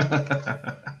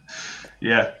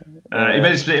 Yeah. He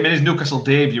made his Newcastle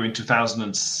debut in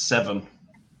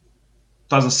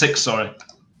 2006, sorry.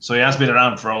 So he has been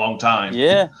around for a long time.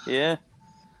 Yeah.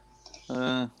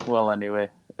 Well, anyway,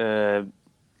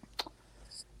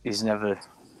 he's never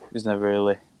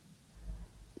really.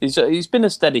 He's been a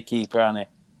steady keeper, hasn't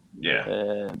he?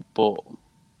 Yeah. But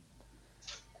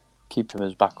keep him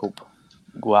as backup.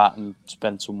 Go out and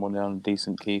spend some money on a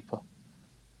decent keeper.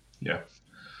 Yeah.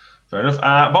 Fair enough.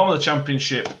 Bottom of the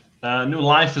Championship. New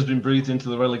life has been breathed into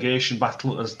the relegation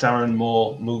battle as Darren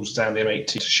Moore moves down the M80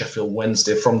 to Sheffield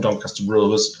Wednesday from Doncaster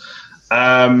Rovers.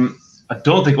 I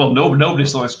don't think, nobody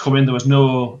saw this coming. There was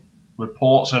no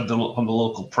reports from the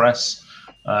local press.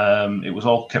 It was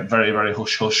all kept very, very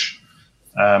hush-hush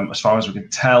as far as we can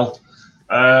tell.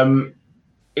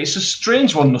 It's a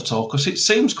strange one, Nuttall, because it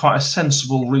seems quite a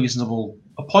sensible, reasonable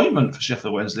appointment for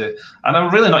Sheffield Wednesday, and I'm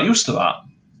really not used to that.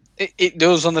 It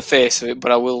does on the face of it,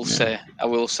 but I will say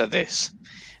this.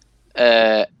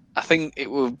 I think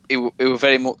it were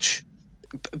very much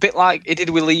a bit like he did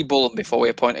with Lee Bullen before we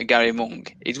appointed Gary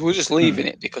Monk. He was just leaving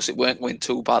it because it weren't going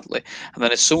too badly, and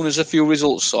then as soon as a few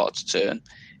results started to turn,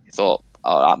 he thought,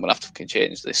 I'm going to have to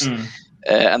change this.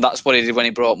 And that's what he did when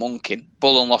he brought Monk in.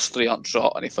 Bullen lost 3 on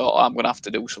trot, and he thought, I'm going to have to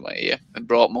do something here, and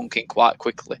brought Monk in quite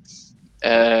quickly.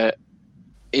 They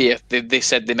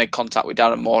said they made contact with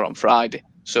Darren Moore on Friday.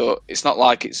 So it's not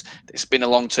like it's been a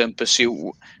long-term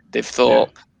pursuit. They've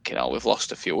thought, we've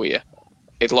lost a few here.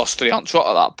 he'd lost 3 on trot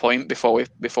at that point before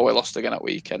we lost again at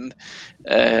weekend,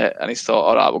 and he's thought,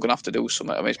 all right, we're going to have to do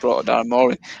something. I mean, he's brought Darren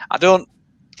Moore in.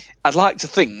 I'd like to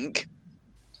think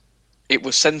it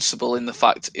was sensible in the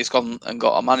fact he's gone and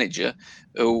got a manager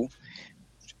who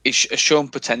has shown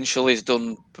potential. He's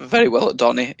done very well at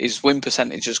Donny. His win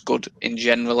percentage is good in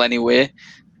general anyway,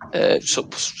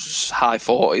 high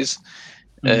 40s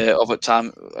over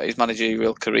time his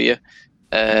managerial career.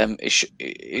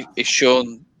 He's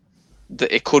shown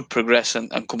that he could progress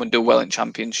and come and do well in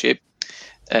Championship,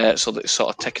 so that he's sort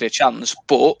of taking a chance.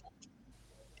 But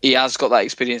he has got that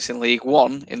experience in League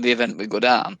One in the event we go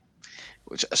down.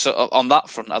 So on that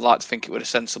front, I'd like to think it was a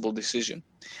sensible decision.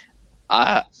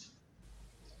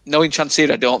 Knowing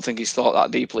Chansiri, I don't think he's thought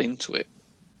that deeply into it.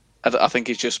 I think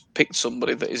he's just picked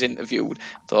somebody that he's interviewed,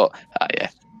 thought, yeah.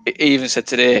 He even said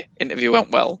today, interview went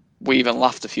well. We even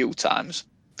laughed a few times.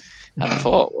 And I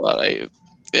thought, well,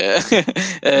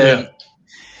 yeah.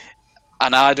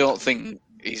 And I don't think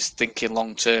he's thinking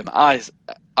long term.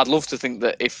 I'd love to think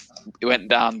that if he went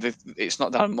down, it's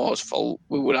not Darren Moore's fault.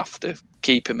 We would have to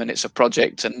keep him, and it's a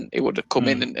project, and he would have come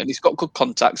in, and he's got good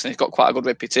contacts, and he's got quite a good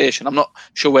reputation. I'm not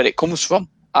sure where it comes from,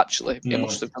 actually. He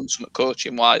must have done some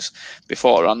coaching-wise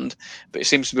beforehand, but he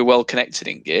seems to be well connected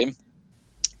in game.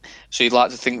 So you'd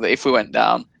like to think that if we went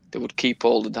down, they would keep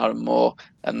hold of Darren Moore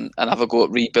and have a go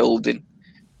at rebuilding.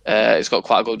 He's got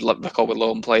quite a good record with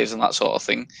loan players and that sort of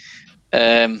thing.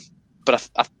 But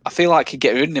I feel like he'd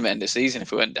get rid of him at the end of the season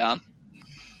if we went down.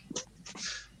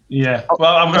 Yeah.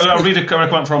 Well, I'll read a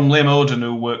comment from Liam Oden,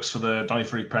 who works for the Donny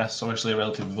Free Press, obviously a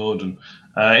relative of Oden.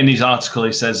 In his article,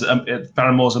 he says,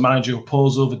 Darren Moore's a manager who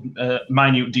pores over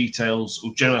minute details,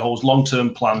 who generally holds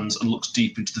long-term plans and looks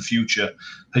deep into the future,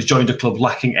 has joined a club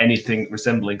lacking anything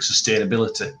resembling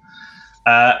sustainability.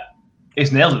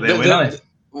 He's nailed it there, hasn't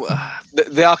he?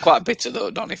 They are quite bitter,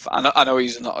 though, Donny. I know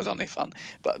he's not a Donny fan,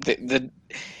 but the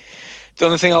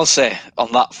only thing I'll say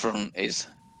on that front is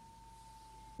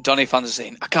Donny fans are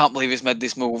saying, I can't believe he's made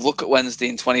this move. Look at Wednesday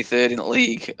in 23rd in the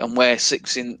league, and we're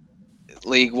 6th in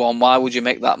League One. Why would you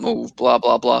make that move? Blah,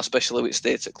 blah, blah, especially with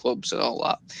stated clubs and all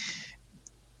that.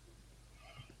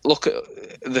 Look at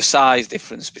the size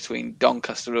difference between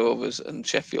Doncaster Rovers and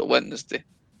Sheffield Wednesday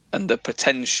and the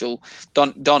potential.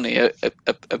 Donny,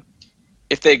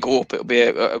 if they go up, it'll be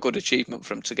a good achievement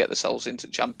for them to get themselves into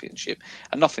the Championship.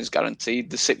 And nothing's guaranteed.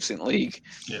 The 6th in league.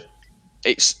 Yeah.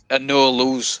 It's a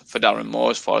no-lose for Darren Moore,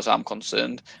 as far as I'm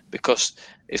concerned, because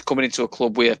he's coming into a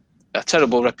club with a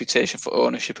terrible reputation for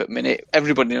ownership at the minute.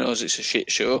 Everybody knows it's a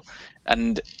shit show.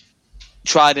 And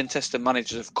tried and tested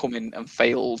managers have come in and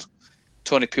failed.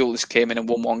 Tony Pulis came in and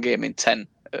won 1 game in 10.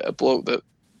 A bloke that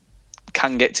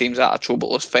can get teams out of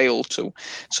trouble has failed to.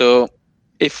 So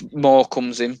if Moore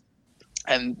comes in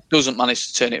and doesn't manage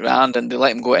to turn it around and they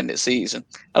let him go end of the season,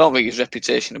 I don't think his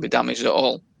reputation will be damaged at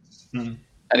all. Mm.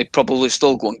 And he'd probably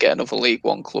still go and get another League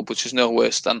One club, which is no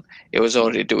worse than he was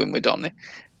already doing with Donny.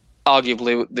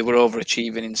 Arguably, they were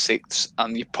overachieving in 6th,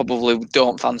 and you probably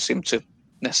don't fancy him to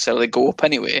necessarily go up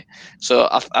anyway. So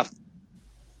I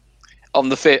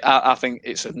think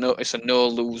it's a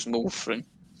no-lose move for him.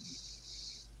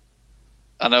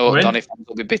 I know Donny fans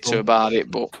will be bitter about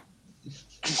it, but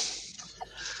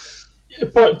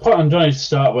point on Donny to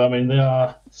start with. I mean, they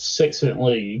are 6th in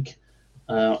league.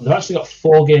 They've actually got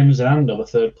 4 games in hand over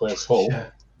 3rd place Hull.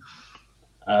 Yeah.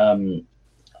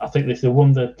 I think if they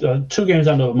won the 2 games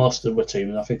in hand over most of the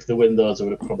teams, I think if they win those, they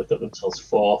would have probably got themselves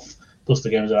 4th. Plus the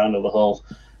games in hand over Hull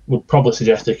would probably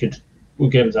suggest they could,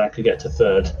 with games in hand, could get to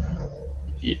 3rd.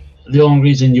 The only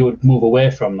reason you would move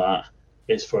away from that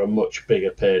is for a much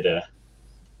bigger payday.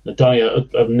 The Donny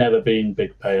have never been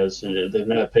big payers. They've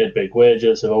never paid big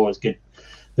wages. They've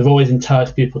always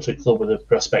enticed people to the club with the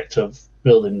prospect of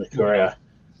building the career.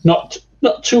 Not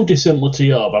too dissimilar to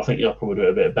York, but I think York probably do it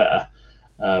a bit better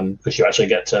because you actually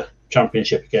get to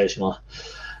Championship occasionally.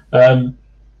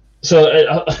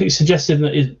 So he's suggesting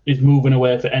that he's moving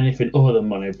away for anything other than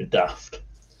money would be daft.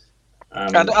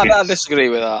 I disagree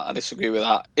with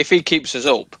that. If he keeps us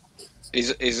up,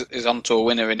 he's on to a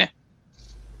winner, isn't he?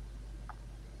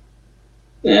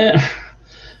 Yeah.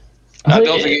 I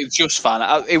don't think it's just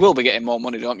fine. He will be getting more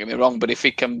money, don't get me wrong, but if he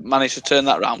can manage to turn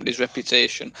that around with his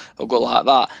reputation, he'll go like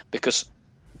that, because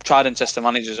tried and tested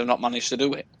managers have not managed to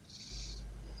do it.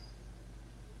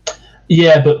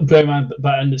 Yeah, but bear in mind,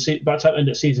 by the time the end of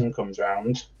the season comes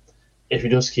round, if he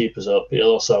does keep us up, he'll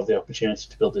also have the opportunity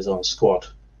to build his own squad.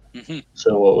 Mm-hmm.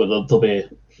 So there'll be...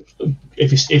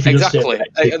 If he exactly.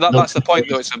 That's the point,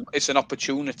 though. It's an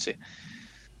opportunity.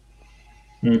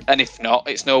 And if not,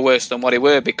 it's no worse than what he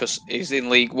were, because he's in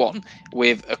League One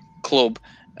with a club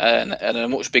and a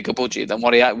much bigger budget than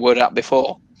what he were at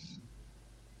before.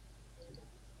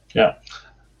 Yeah.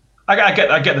 I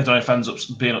get the Donny fans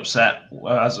being upset,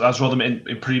 as rather than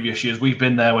in previous years. We've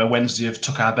been there where Wednesday have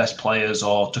took our best players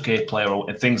or took a player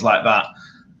or things like that.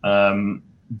 And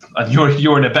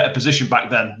you're in a better position back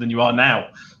then than you are now.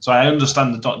 So I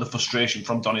understand the frustration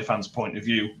from Donny fans' point of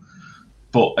view.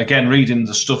 But again, reading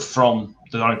the stuff from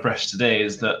the Donny press today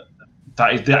is that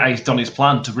is Donny's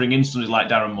plan to bring in somebody like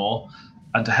Darren Moore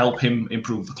and to help him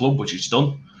improve the club, which he's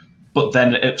done. But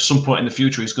then at some point in the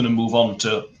future, he's going to move on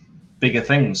to bigger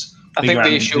things. I think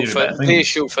the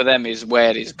issue for them is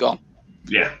where he's gone.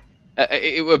 Yeah.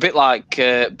 It was a bit like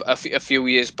a few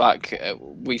years back,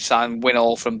 we signed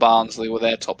Winnall from Barnsley with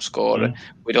their top scorer. Mm.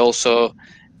 We'd also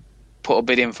put a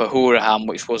bid in for Houriham,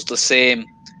 which was the same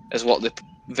as what the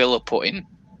Villa put in.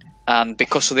 And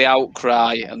because of the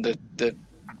outcry and the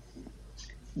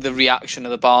reaction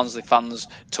of the Barnsley fans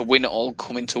to Winnall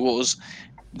coming to us,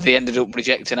 they ended up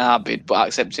rejecting our bid but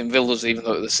accepting Villa's, even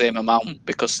though it was the same amount,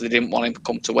 because they didn't want him to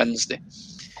come to Wednesday.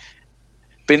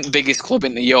 Being the biggest club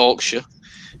in the Yorkshire,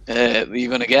 you're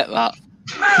going to get that.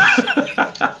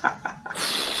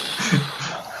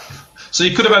 So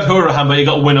you could have had Houriham, but you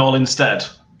got Winnall instead.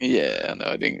 Yeah, no,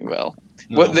 I think. Well,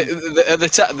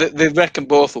 they reckon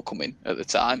both will come in at the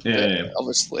time. Yeah.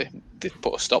 Obviously, they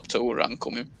put a stop to Houriham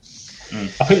coming. Mm.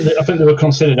 I think they were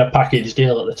considered a package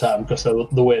deal at the time because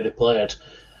of the way they played,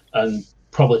 and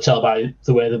probably tell by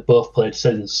the way they've both played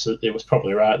since, it was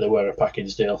probably right they were a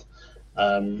package deal.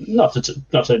 Not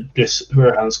to diss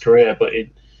Houriham's career, but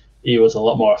he was a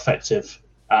lot more effective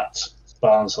at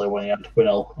Barnsley when he had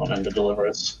Winnall on end of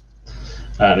deliveries.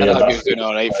 I thought he was doing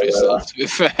all right for himself, to be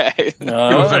fair. No,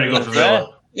 he was very good for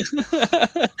Villa.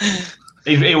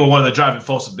 he was one of the driving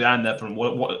forces behind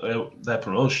their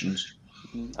promotions.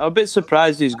 I'm a bit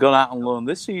surprised he's gone out on loan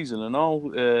this season and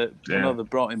all. I know they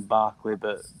brought in Barkley,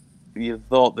 but you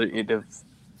thought that he'd have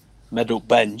made up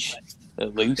bench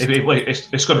at least.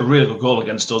 It's got a really good goal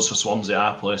against us for Swansea,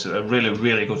 our place. A really,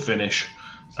 really good finish.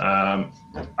 I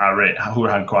rate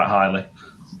Houriham quite highly.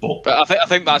 But I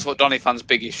think that's what Donny fans'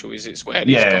 big issue is. It's where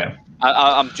he's gone.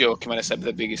 I'm joking when I said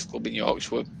the biggest club in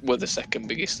Yorkshire. We're the second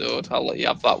biggest, though. I'll let you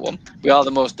have that one. We are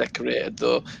the most decorated,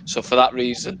 though. So for that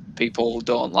reason, people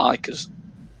don't like us.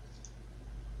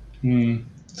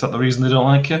 Is that the reason they don't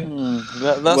like you?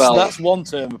 That's one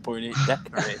term of putting it,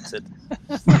 decorated.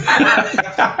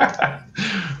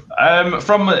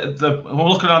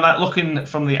 Looking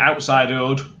from the outside,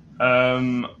 Ode,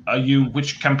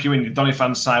 which camp you in? Donny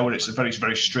fans side where it's a very,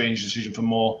 very strange decision for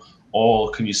Moore,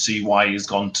 or can you see why he's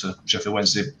gone to Sheffield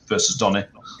Wednesday versus Donny?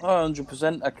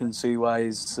 100%, I can see why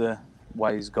he's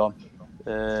gone.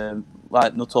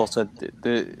 Like Nuttall said,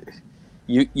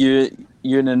 you're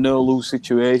in a no-lose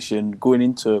situation going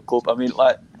into a club. I mean,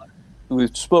 like we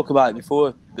spoke about it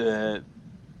before. It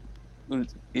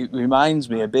reminds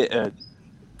me a bit of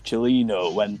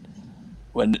Cellino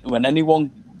when anyone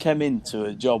came into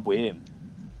a job with him.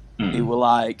 He were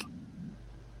like,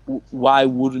 why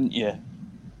wouldn't you?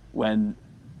 When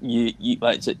you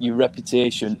like I said, your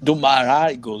reputation, don't matter how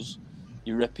it goes,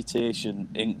 your reputation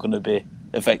ain't gonna be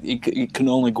affected. It can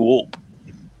only go up.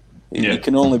 He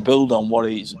can only build on what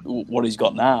he's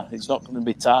got now. It's not going to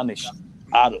be tarnished,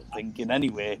 I don't think, in any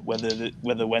way,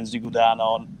 whether Wednesday go down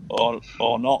or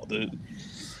not.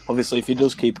 Obviously, if he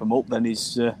does keep him up, then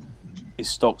his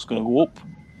stock's going to go up.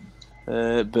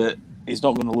 But he's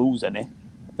not going to lose any.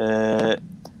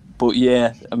 But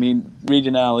yeah, I mean,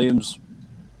 reading Al Liam's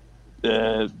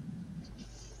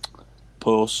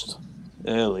post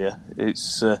earlier, it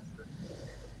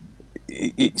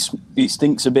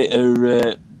stinks a bit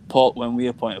of when we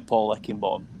appointed Paul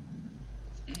Eckenbottom,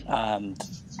 and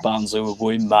Barnsley were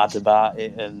going mad about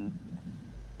it, and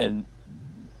in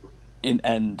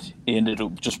end he ended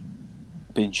up just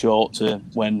being short term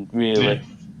when really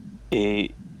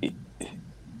he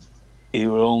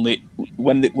were only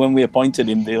when we appointed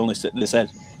him they said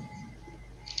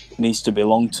needs to be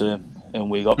long term,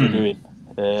 and we got rid of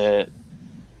him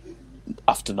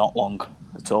after not long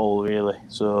at all really.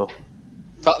 So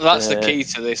that's the key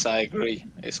to this. I agree.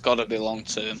 It's got to be long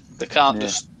term. They can't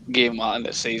just give him out in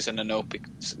the season and hope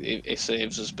it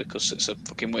saves us, because it's a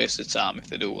fucking waste of time if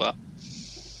they do that.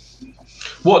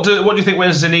 What do you think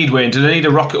Wednesday need, Wayne? Do they need a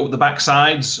rocket up the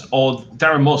backsides, or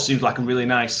Darren Moore seems like a really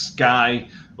nice guy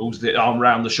who's the arm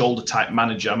round the shoulder type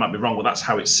manager? I might be wrong, but that's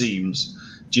how it seems.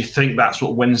 Do you think that's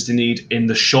what Wednesday need in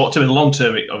the short term? In the long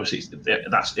term, obviously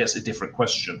that's a different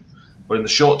question. But in the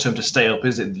short term, to stay up,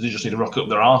 is it? Do they just need to rock up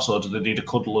their arse, or do they need to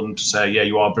cuddle and to say, "Yeah,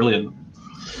 you are brilliant"?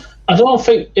 I don't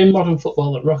think in modern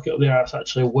football that rocket up the arse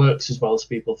actually works as well as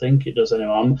people think it does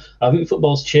anymore. I think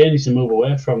football's changing to move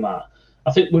away from that.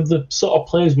 I think with the sort of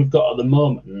players we've got at the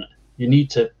moment, you need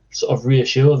to sort of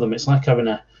reassure them. It's like having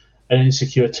an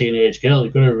insecure teenage girl.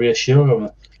 You've got to reassure them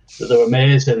that they're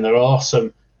amazing, they're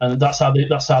awesome, and that's how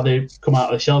they come out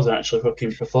of the shells and actually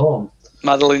fucking perform.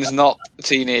 Madeline's not a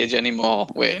teenage anymore,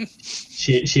 Wayne.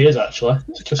 She is actually.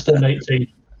 She's just turned 18.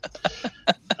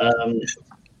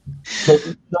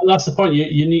 But that's the point.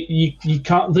 You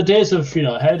can't. The days of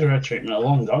hair treatment are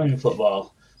long gone in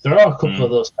football. There are a couple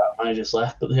of those scout managers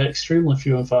left, but they're extremely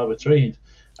few and far between.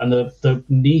 And the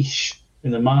niche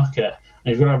in the market,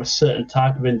 and you've got to have a certain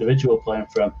type of individual playing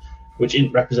from, which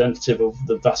isn't representative of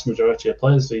the vast majority of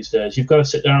players these days. You've got to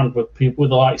sit down with people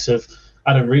with the likes of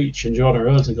Adam Reach and Jordan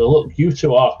Rhodes and go, look, you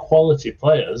two are quality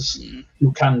players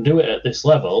who can do it at this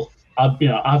level.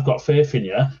 I've got faith in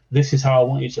you. This is how I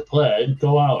want you to play.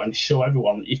 Go out and show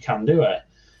everyone that you can do it.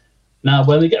 Now,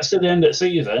 when it gets to the end of the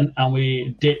season and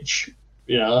we ditch,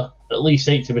 at least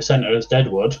 80% of us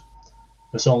deadwood,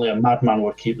 because only a madman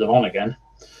would keep them on again.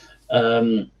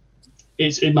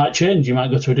 It might change. You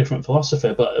might go to a different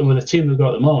philosophy. But with the team we've got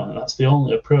at the moment, that's the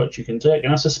only approach you can take.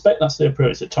 And I suspect that's the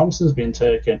approach that Thompson's been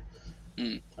taking.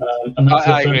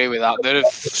 I agree with that. They're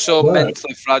so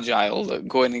mentally fragile that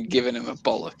going and giving him a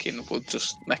bollocking would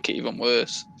just make it even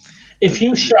worse. If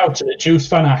you shouted at Juice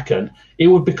Van Aken, he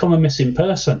would become a missing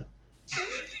person.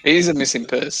 He is a missing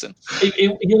person.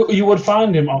 You would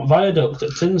find him on Viaduct at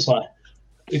Tinsley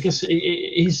because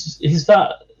he's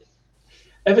that.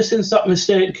 Ever since that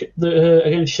mistake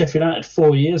against Sheffield United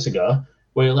 4 years ago,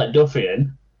 where he let Duffy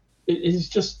in,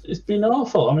 it's been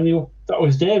awful. I mean, that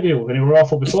was his debut, and he were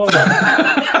awful before that.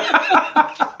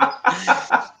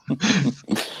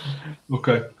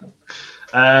 Okay.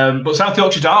 But South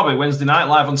Yorkshire Derby, Wednesday night,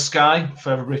 live on Sky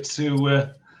for everybody to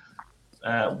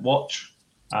watch.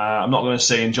 I'm not going to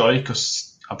say enjoy,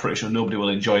 because I'm pretty sure nobody will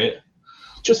enjoy it.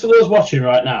 Just for those watching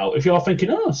right now, if you're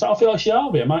thinking, South Yorkshire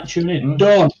Derby, I might tune in.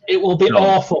 Don't. It will be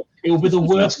awful. It will be the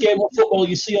worst game of football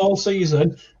you see all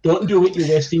season. Don't do it. You're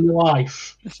wasting your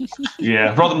life.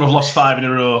 Yeah, Rotherham have lost 5 in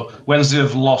a row. Wednesday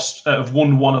have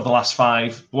won one of the last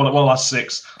 5. One of the last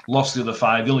 6, lost the other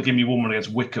 5. They only gave me 1 win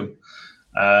against Wickham.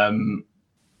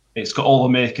 It's got all the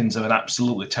makings of an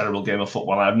absolutely terrible game of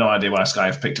football. I have no idea why Sky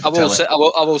have picked it. I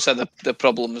will say the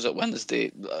problems at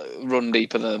Wednesday run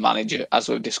deeper than the manager, as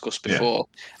we've discussed before.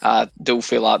 I do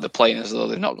feel like they're playing as though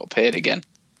they've not got paid again.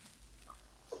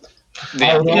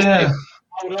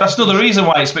 That's another reason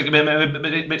why it's a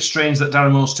bit strange that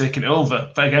Darren Moore's taking it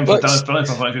over. But again, from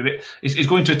Darren's point of view, he's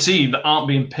going to a team that aren't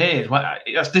being paid.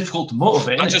 That's difficult to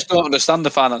motivate. I just don't understand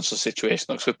the financial situation,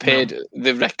 because we're paid,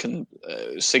 they reckon,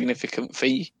 significant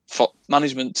fee for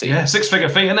management team. Yeah, 6-figure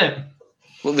fee, isn't it?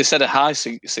 Well, they said a high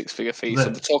 6-figure fee, so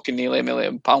they're talking nearly £1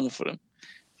 million for him.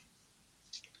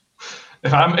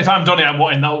 If I'm Donny, I'm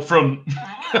wanting that up front.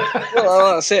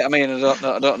 Well, that's it. I mean,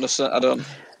 I don't understand.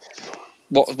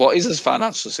 What is his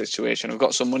financial situation? I've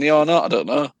got some money or not? I don't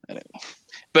know. Anyway.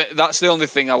 But that's the only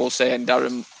thing I will say. And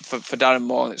for Darren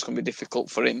Moore, it's going to be difficult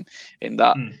for him in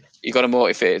that you've got to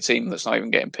motivate a team that's not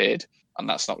even getting paid, and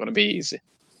that's not going to be easy.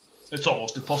 It's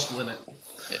almost impossible, isn't it?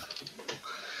 Yeah.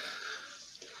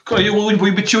 Cool. Will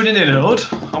we be tuning in, Ode,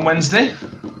 on Wednesday?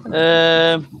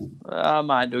 I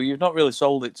might do. You've not really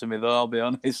sold it to me, though, I'll be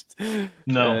honest.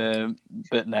 No.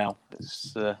 But now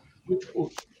it's...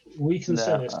 we can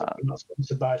say this, but we're not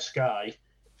sponsored by Sky.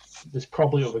 There's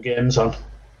probably other games on.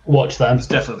 Watch them. There's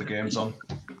definitely games on.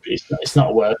 It's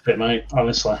not worth it, mate,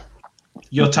 honestly.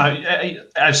 Your time,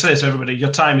 I say this to everybody,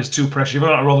 your time is too precious. If you're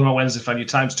not a Rotherham Wednesday fan, your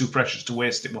time's too precious to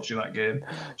waste it watching that game.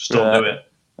 Just don't do it.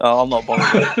 Oh, I'm not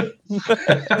bothered.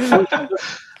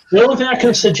 The only thing I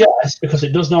can suggest, because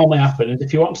it does normally happen, is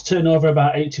if you want to turn over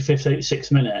about 85th,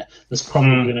 86th minute, there's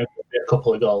probably going to be a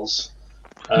couple of goals.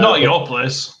 Not at your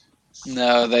place.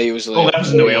 No, they usually... Oh, that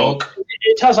was New York.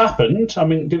 It has happened. I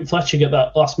mean, didn't Fletcher get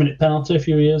that last-minute penalty a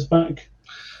few years back?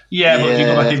 Yeah, but if you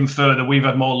go back even further, we've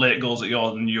had more late goals at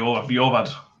yours than you've had.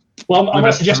 Well, I'm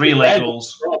not suggesting 3 late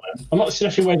goals. I'm not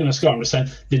suggesting we're going to score. I'm just saying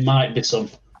there might be some.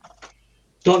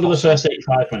 Don't do the first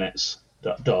 85 minutes.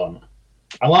 Don't.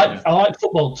 I like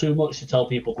football too much to tell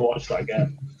people to watch that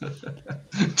game.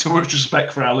 Too much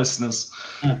respect for our listeners.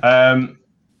 Yeah.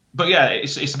 But yeah,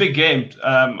 it's a big game.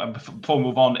 Before we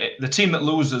move on, the team that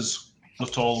loses,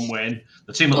 let's call them Wayne.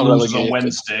 The team that loses on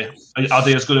Wednesday, are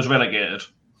they as good as relegated?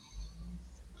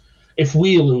 If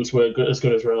we lose, we're as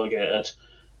good as relegated.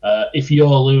 If you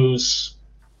lose,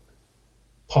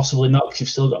 possibly not, because you've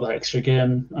still got that extra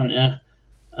game, haven't you?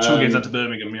 2 games into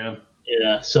Birmingham, yeah.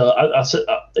 Yeah, so I said,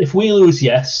 if we lose,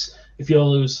 yes. If you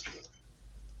lose,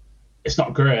 it's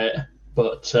not great,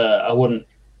 but I wouldn't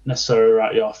necessarily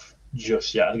write you off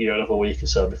just yet. I'd give you another week or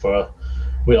so before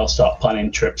we all start planning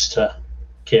trips to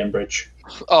Cambridge.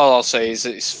 All I'll say is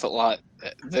it's for like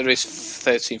there is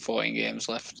 13, 14 games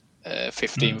left,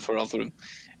 15 for Rotherham.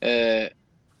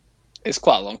 It's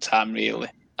quite a long time, really.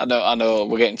 I know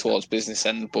we're getting towards business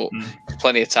end, but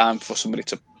plenty of time for somebody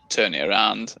to turn it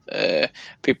around.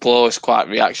 People are always quite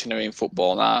reactionary in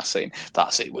football now, saying,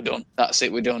 that's it, we're done. That's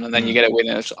it, we're done. And then you get a win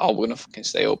and it's, we're going to fucking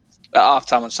stay up. At half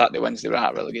time on Saturday, Wednesday, we're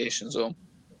out of relegation zone.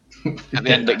 At the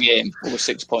end of the game, we were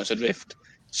 6 points adrift.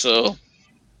 So,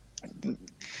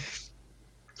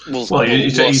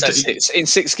 in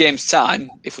 6 games' time,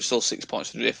 if we're still 6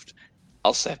 points adrift,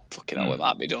 I'll say, fucking hell, it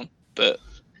might be done. But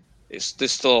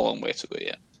there's still a long way to go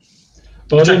yet.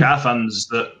 Check our fans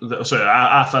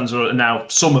our fans are now,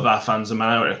 some of our fans, a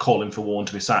minority, are calling for Warren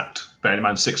to be sacked. Bearing in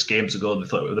mind, 6 games ago, they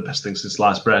thought it was the best thing since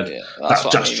sliced bread. Yeah, that's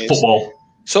just football.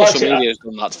 Social media has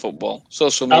done that to football.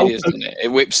 Social media has done it. It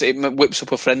whips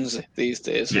up a frenzy these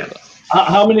days. Yeah.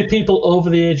 How many people over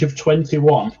the age of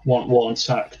 21 want Warren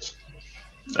sacked?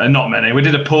 Not many. We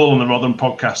did a poll on the Rotherham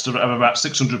podcast of about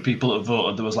 600 people that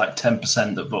voted. There was like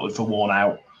 10% that voted for Warren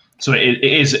out. So it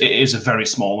is a very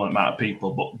small amount of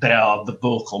people, but they are the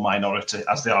vocal minority,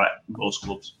 as they are at most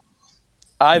clubs.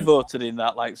 I voted in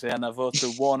that, and I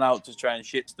voted Warren out to try and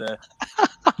shit stir.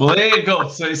 Well, there you go.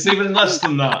 So it's even less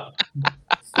than that.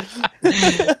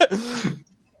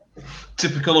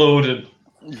 Typical Odin.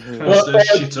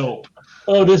 Shit up.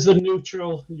 There's the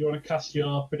neutral. You want to cast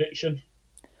your prediction?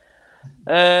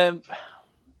 I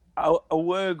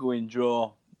were going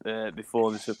draw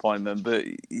before this appointment, but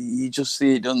you just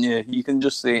see it, don't you? You can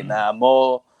just see it now.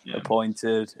 Moore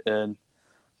appointed, and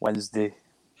Wednesday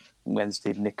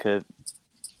nick a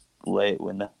late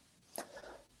winner.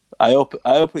 I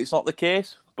hope it's not the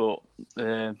case, but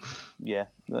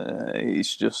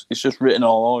it's just written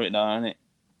all over it now, isn't it?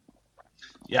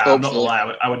 Yeah, I'm not gonna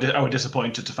lie. I were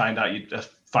disappointed to find out you'd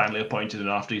finally appointed an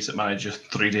half-decent manager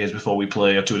 3 days before we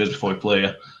play, or 2 days before we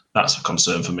play. That's a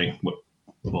concern for me.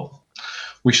 Well,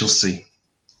 we shall see.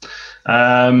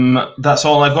 That's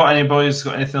all I've got. Any boys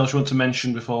got anything else you want to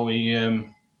mention before we?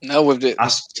 No, we've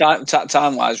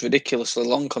time-wise ridiculously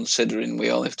long, considering we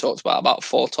only talked about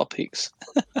 4 topics.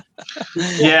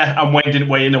 Yeah, and Wayne didn't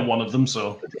weigh in on one of them,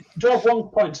 so. Do you have one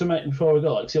point to make before we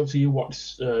go? Like, obviously, you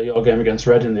watched your game against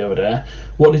Reading the other day.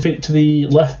 What do you think to the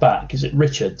left back? Is it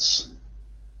Richards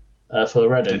for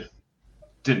Reading?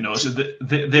 Didn't know. So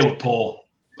they were poor.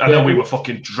 I know we were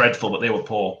fucking dreadful, but they were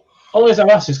poor. All I've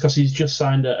asked is because he's just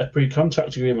signed a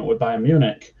pre-contract agreement with Bayern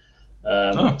Munich.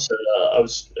 So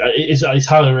he's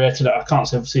highly rated. I can't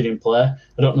say I've seen him play.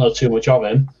 I don't know too much of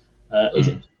him.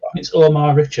 It's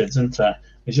Omar Richards, isn't it?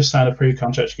 He's just signed a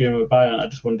pre-contract agreement with Bayern. I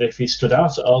just wonder if he stood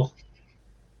out at all.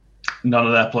 None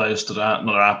of their players stood out.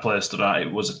 None of our players stood out.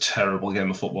 It was a terrible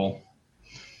game of football.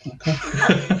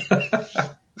 Okay.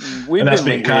 We've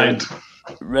been kind.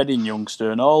 Reading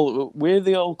youngster and all. Where are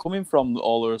they all coming from?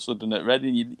 All of a sudden at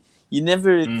Reading, you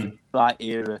never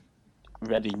hear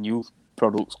Reading youth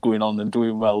products going on and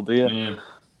doing well, do you? Yeah.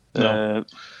 No.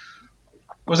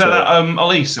 Was that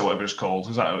Elise or whatever it's called?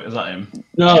 Is that him?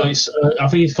 No, I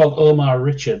think he's called Omar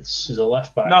Richards. He's a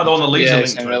left back. No, the one that Elise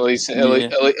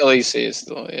Elise is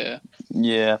though. Yeah.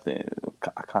 Yeah,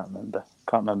 I can't remember.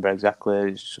 Can't remember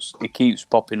exactly. It's just it keeps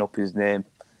popping up his name.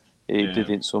 He did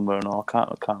it somewhere and all. I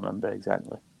can't remember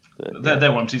exactly. But, they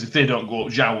want if they don't go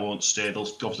up, Zhao won't stay. They'll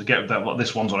obviously get that. Like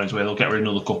this one's on his way. They'll get rid of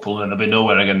another couple, and then they'll be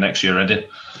nowhere again next year, Ready?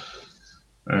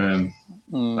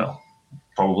 Well,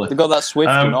 probably. They've got that Swift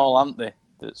and all, haven't they?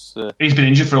 That's he's been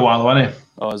injured for a while, hasn't he?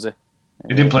 Oh, is he?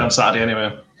 He didn't play on Saturday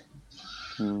anyway.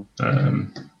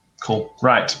 Cool.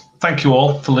 Right. Thank you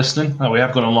all for listening. We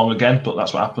have gone along again, but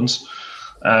that's what happens.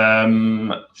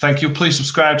 Thank you. Please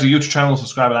subscribe to the YouTube channel.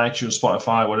 Subscribe on iTunes,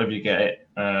 Spotify, wherever you get it.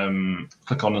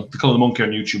 Click on the monkey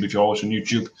on YouTube if you're watching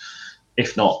YouTube.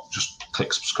 If not, just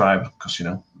click subscribe because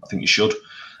I think you should.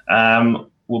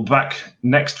 We'll be back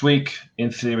next week,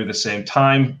 in theory, the same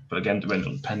time, but again,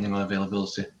 depending on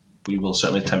availability, we will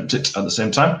certainly attempt it at the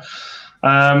same time.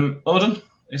 Odin,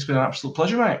 it's been an absolute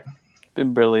pleasure, mate. It's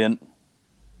been brilliant.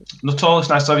 Nuttall, it's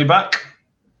nice to have you back.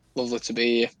 Lovely to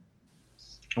be here.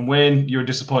 And Wayne, you're a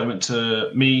disappointment to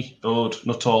me, Ode,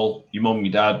 Nuttall, your mum,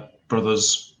 your dad,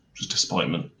 brothers. Just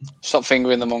disappointment. Stop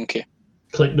fingering the monkey.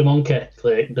 Click the monkey.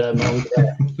 Click the monkey.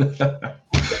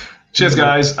 Cheers,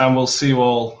 guys, and we'll see you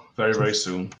all very, very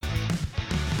soon.